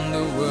in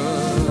the world.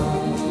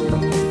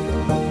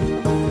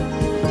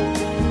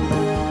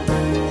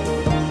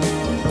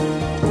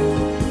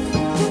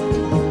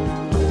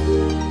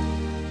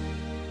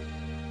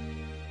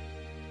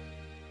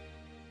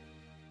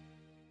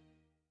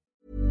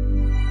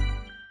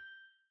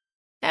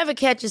 Ever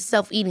catch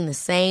yourself eating the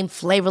same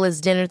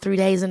flavorless dinner 3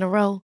 days in a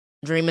row?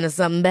 Dreaming of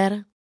something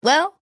better?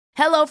 Well,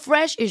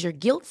 HelloFresh is your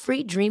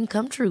guilt-free dream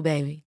come true,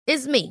 baby.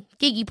 It's me,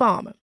 Keke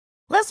Palmer.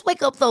 Let's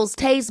wake up those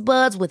taste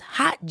buds with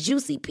hot,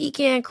 juicy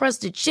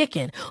pecan-crusted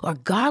chicken or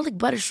garlic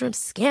butter shrimp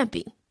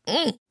scampi.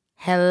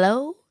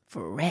 Hello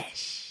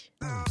Fresh.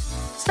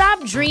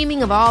 Stop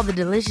dreaming of all the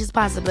delicious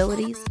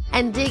possibilities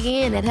and dig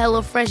in at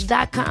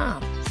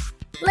HelloFresh.com.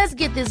 Let's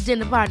get this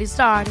dinner party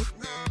started.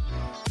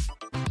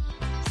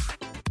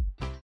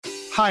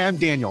 Hi, I'm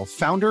Daniel,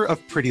 founder of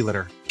Pretty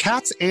Litter.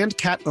 Cats and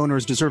cat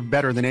owners deserve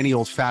better than any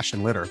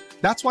old-fashioned litter.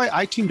 That's why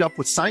I teamed up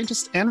with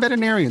scientists and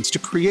veterinarians to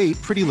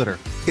create Pretty Litter.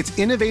 Its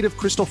innovative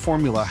crystal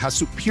formula has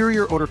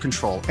superior odor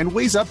control and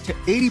weighs up to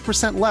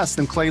 80% less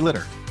than clay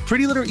litter.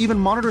 Pretty Litter even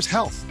monitors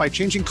health by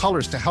changing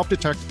colors to help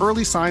detect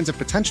early signs of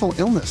potential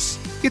illness.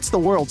 It's the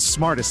world's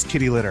smartest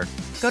kitty litter.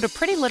 Go to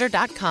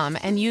prettylitter.com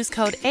and use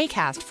code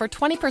ACAST for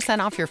 20%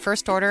 off your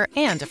first order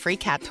and a free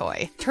cat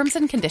toy. Terms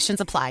and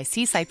conditions apply.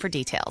 See site for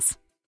details.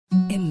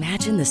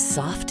 Imagine the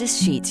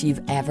softest sheets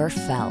you've ever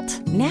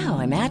felt. Now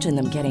imagine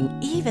them getting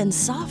even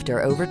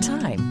softer over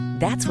time.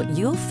 That's what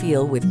you'll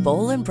feel with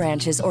Boll &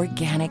 Branch's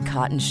organic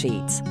cotton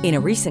sheets. In a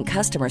recent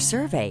customer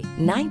survey,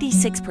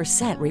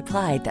 96%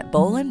 replied that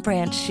Boll &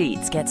 Branch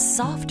sheets get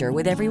softer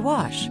with every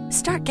wash.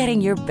 Start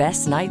getting your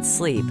best night's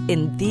sleep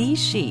in these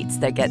sheets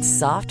that get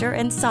softer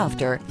and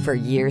softer for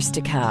years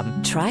to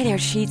come. Try their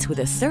sheets with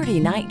a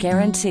 30-night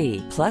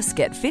guarantee. Plus,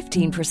 get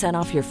 15%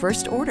 off your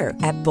first order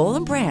at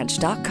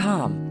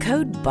bollandbranch.com.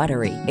 Code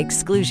BUTTERY.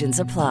 Exclusions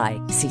apply.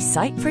 See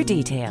site for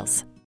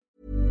details.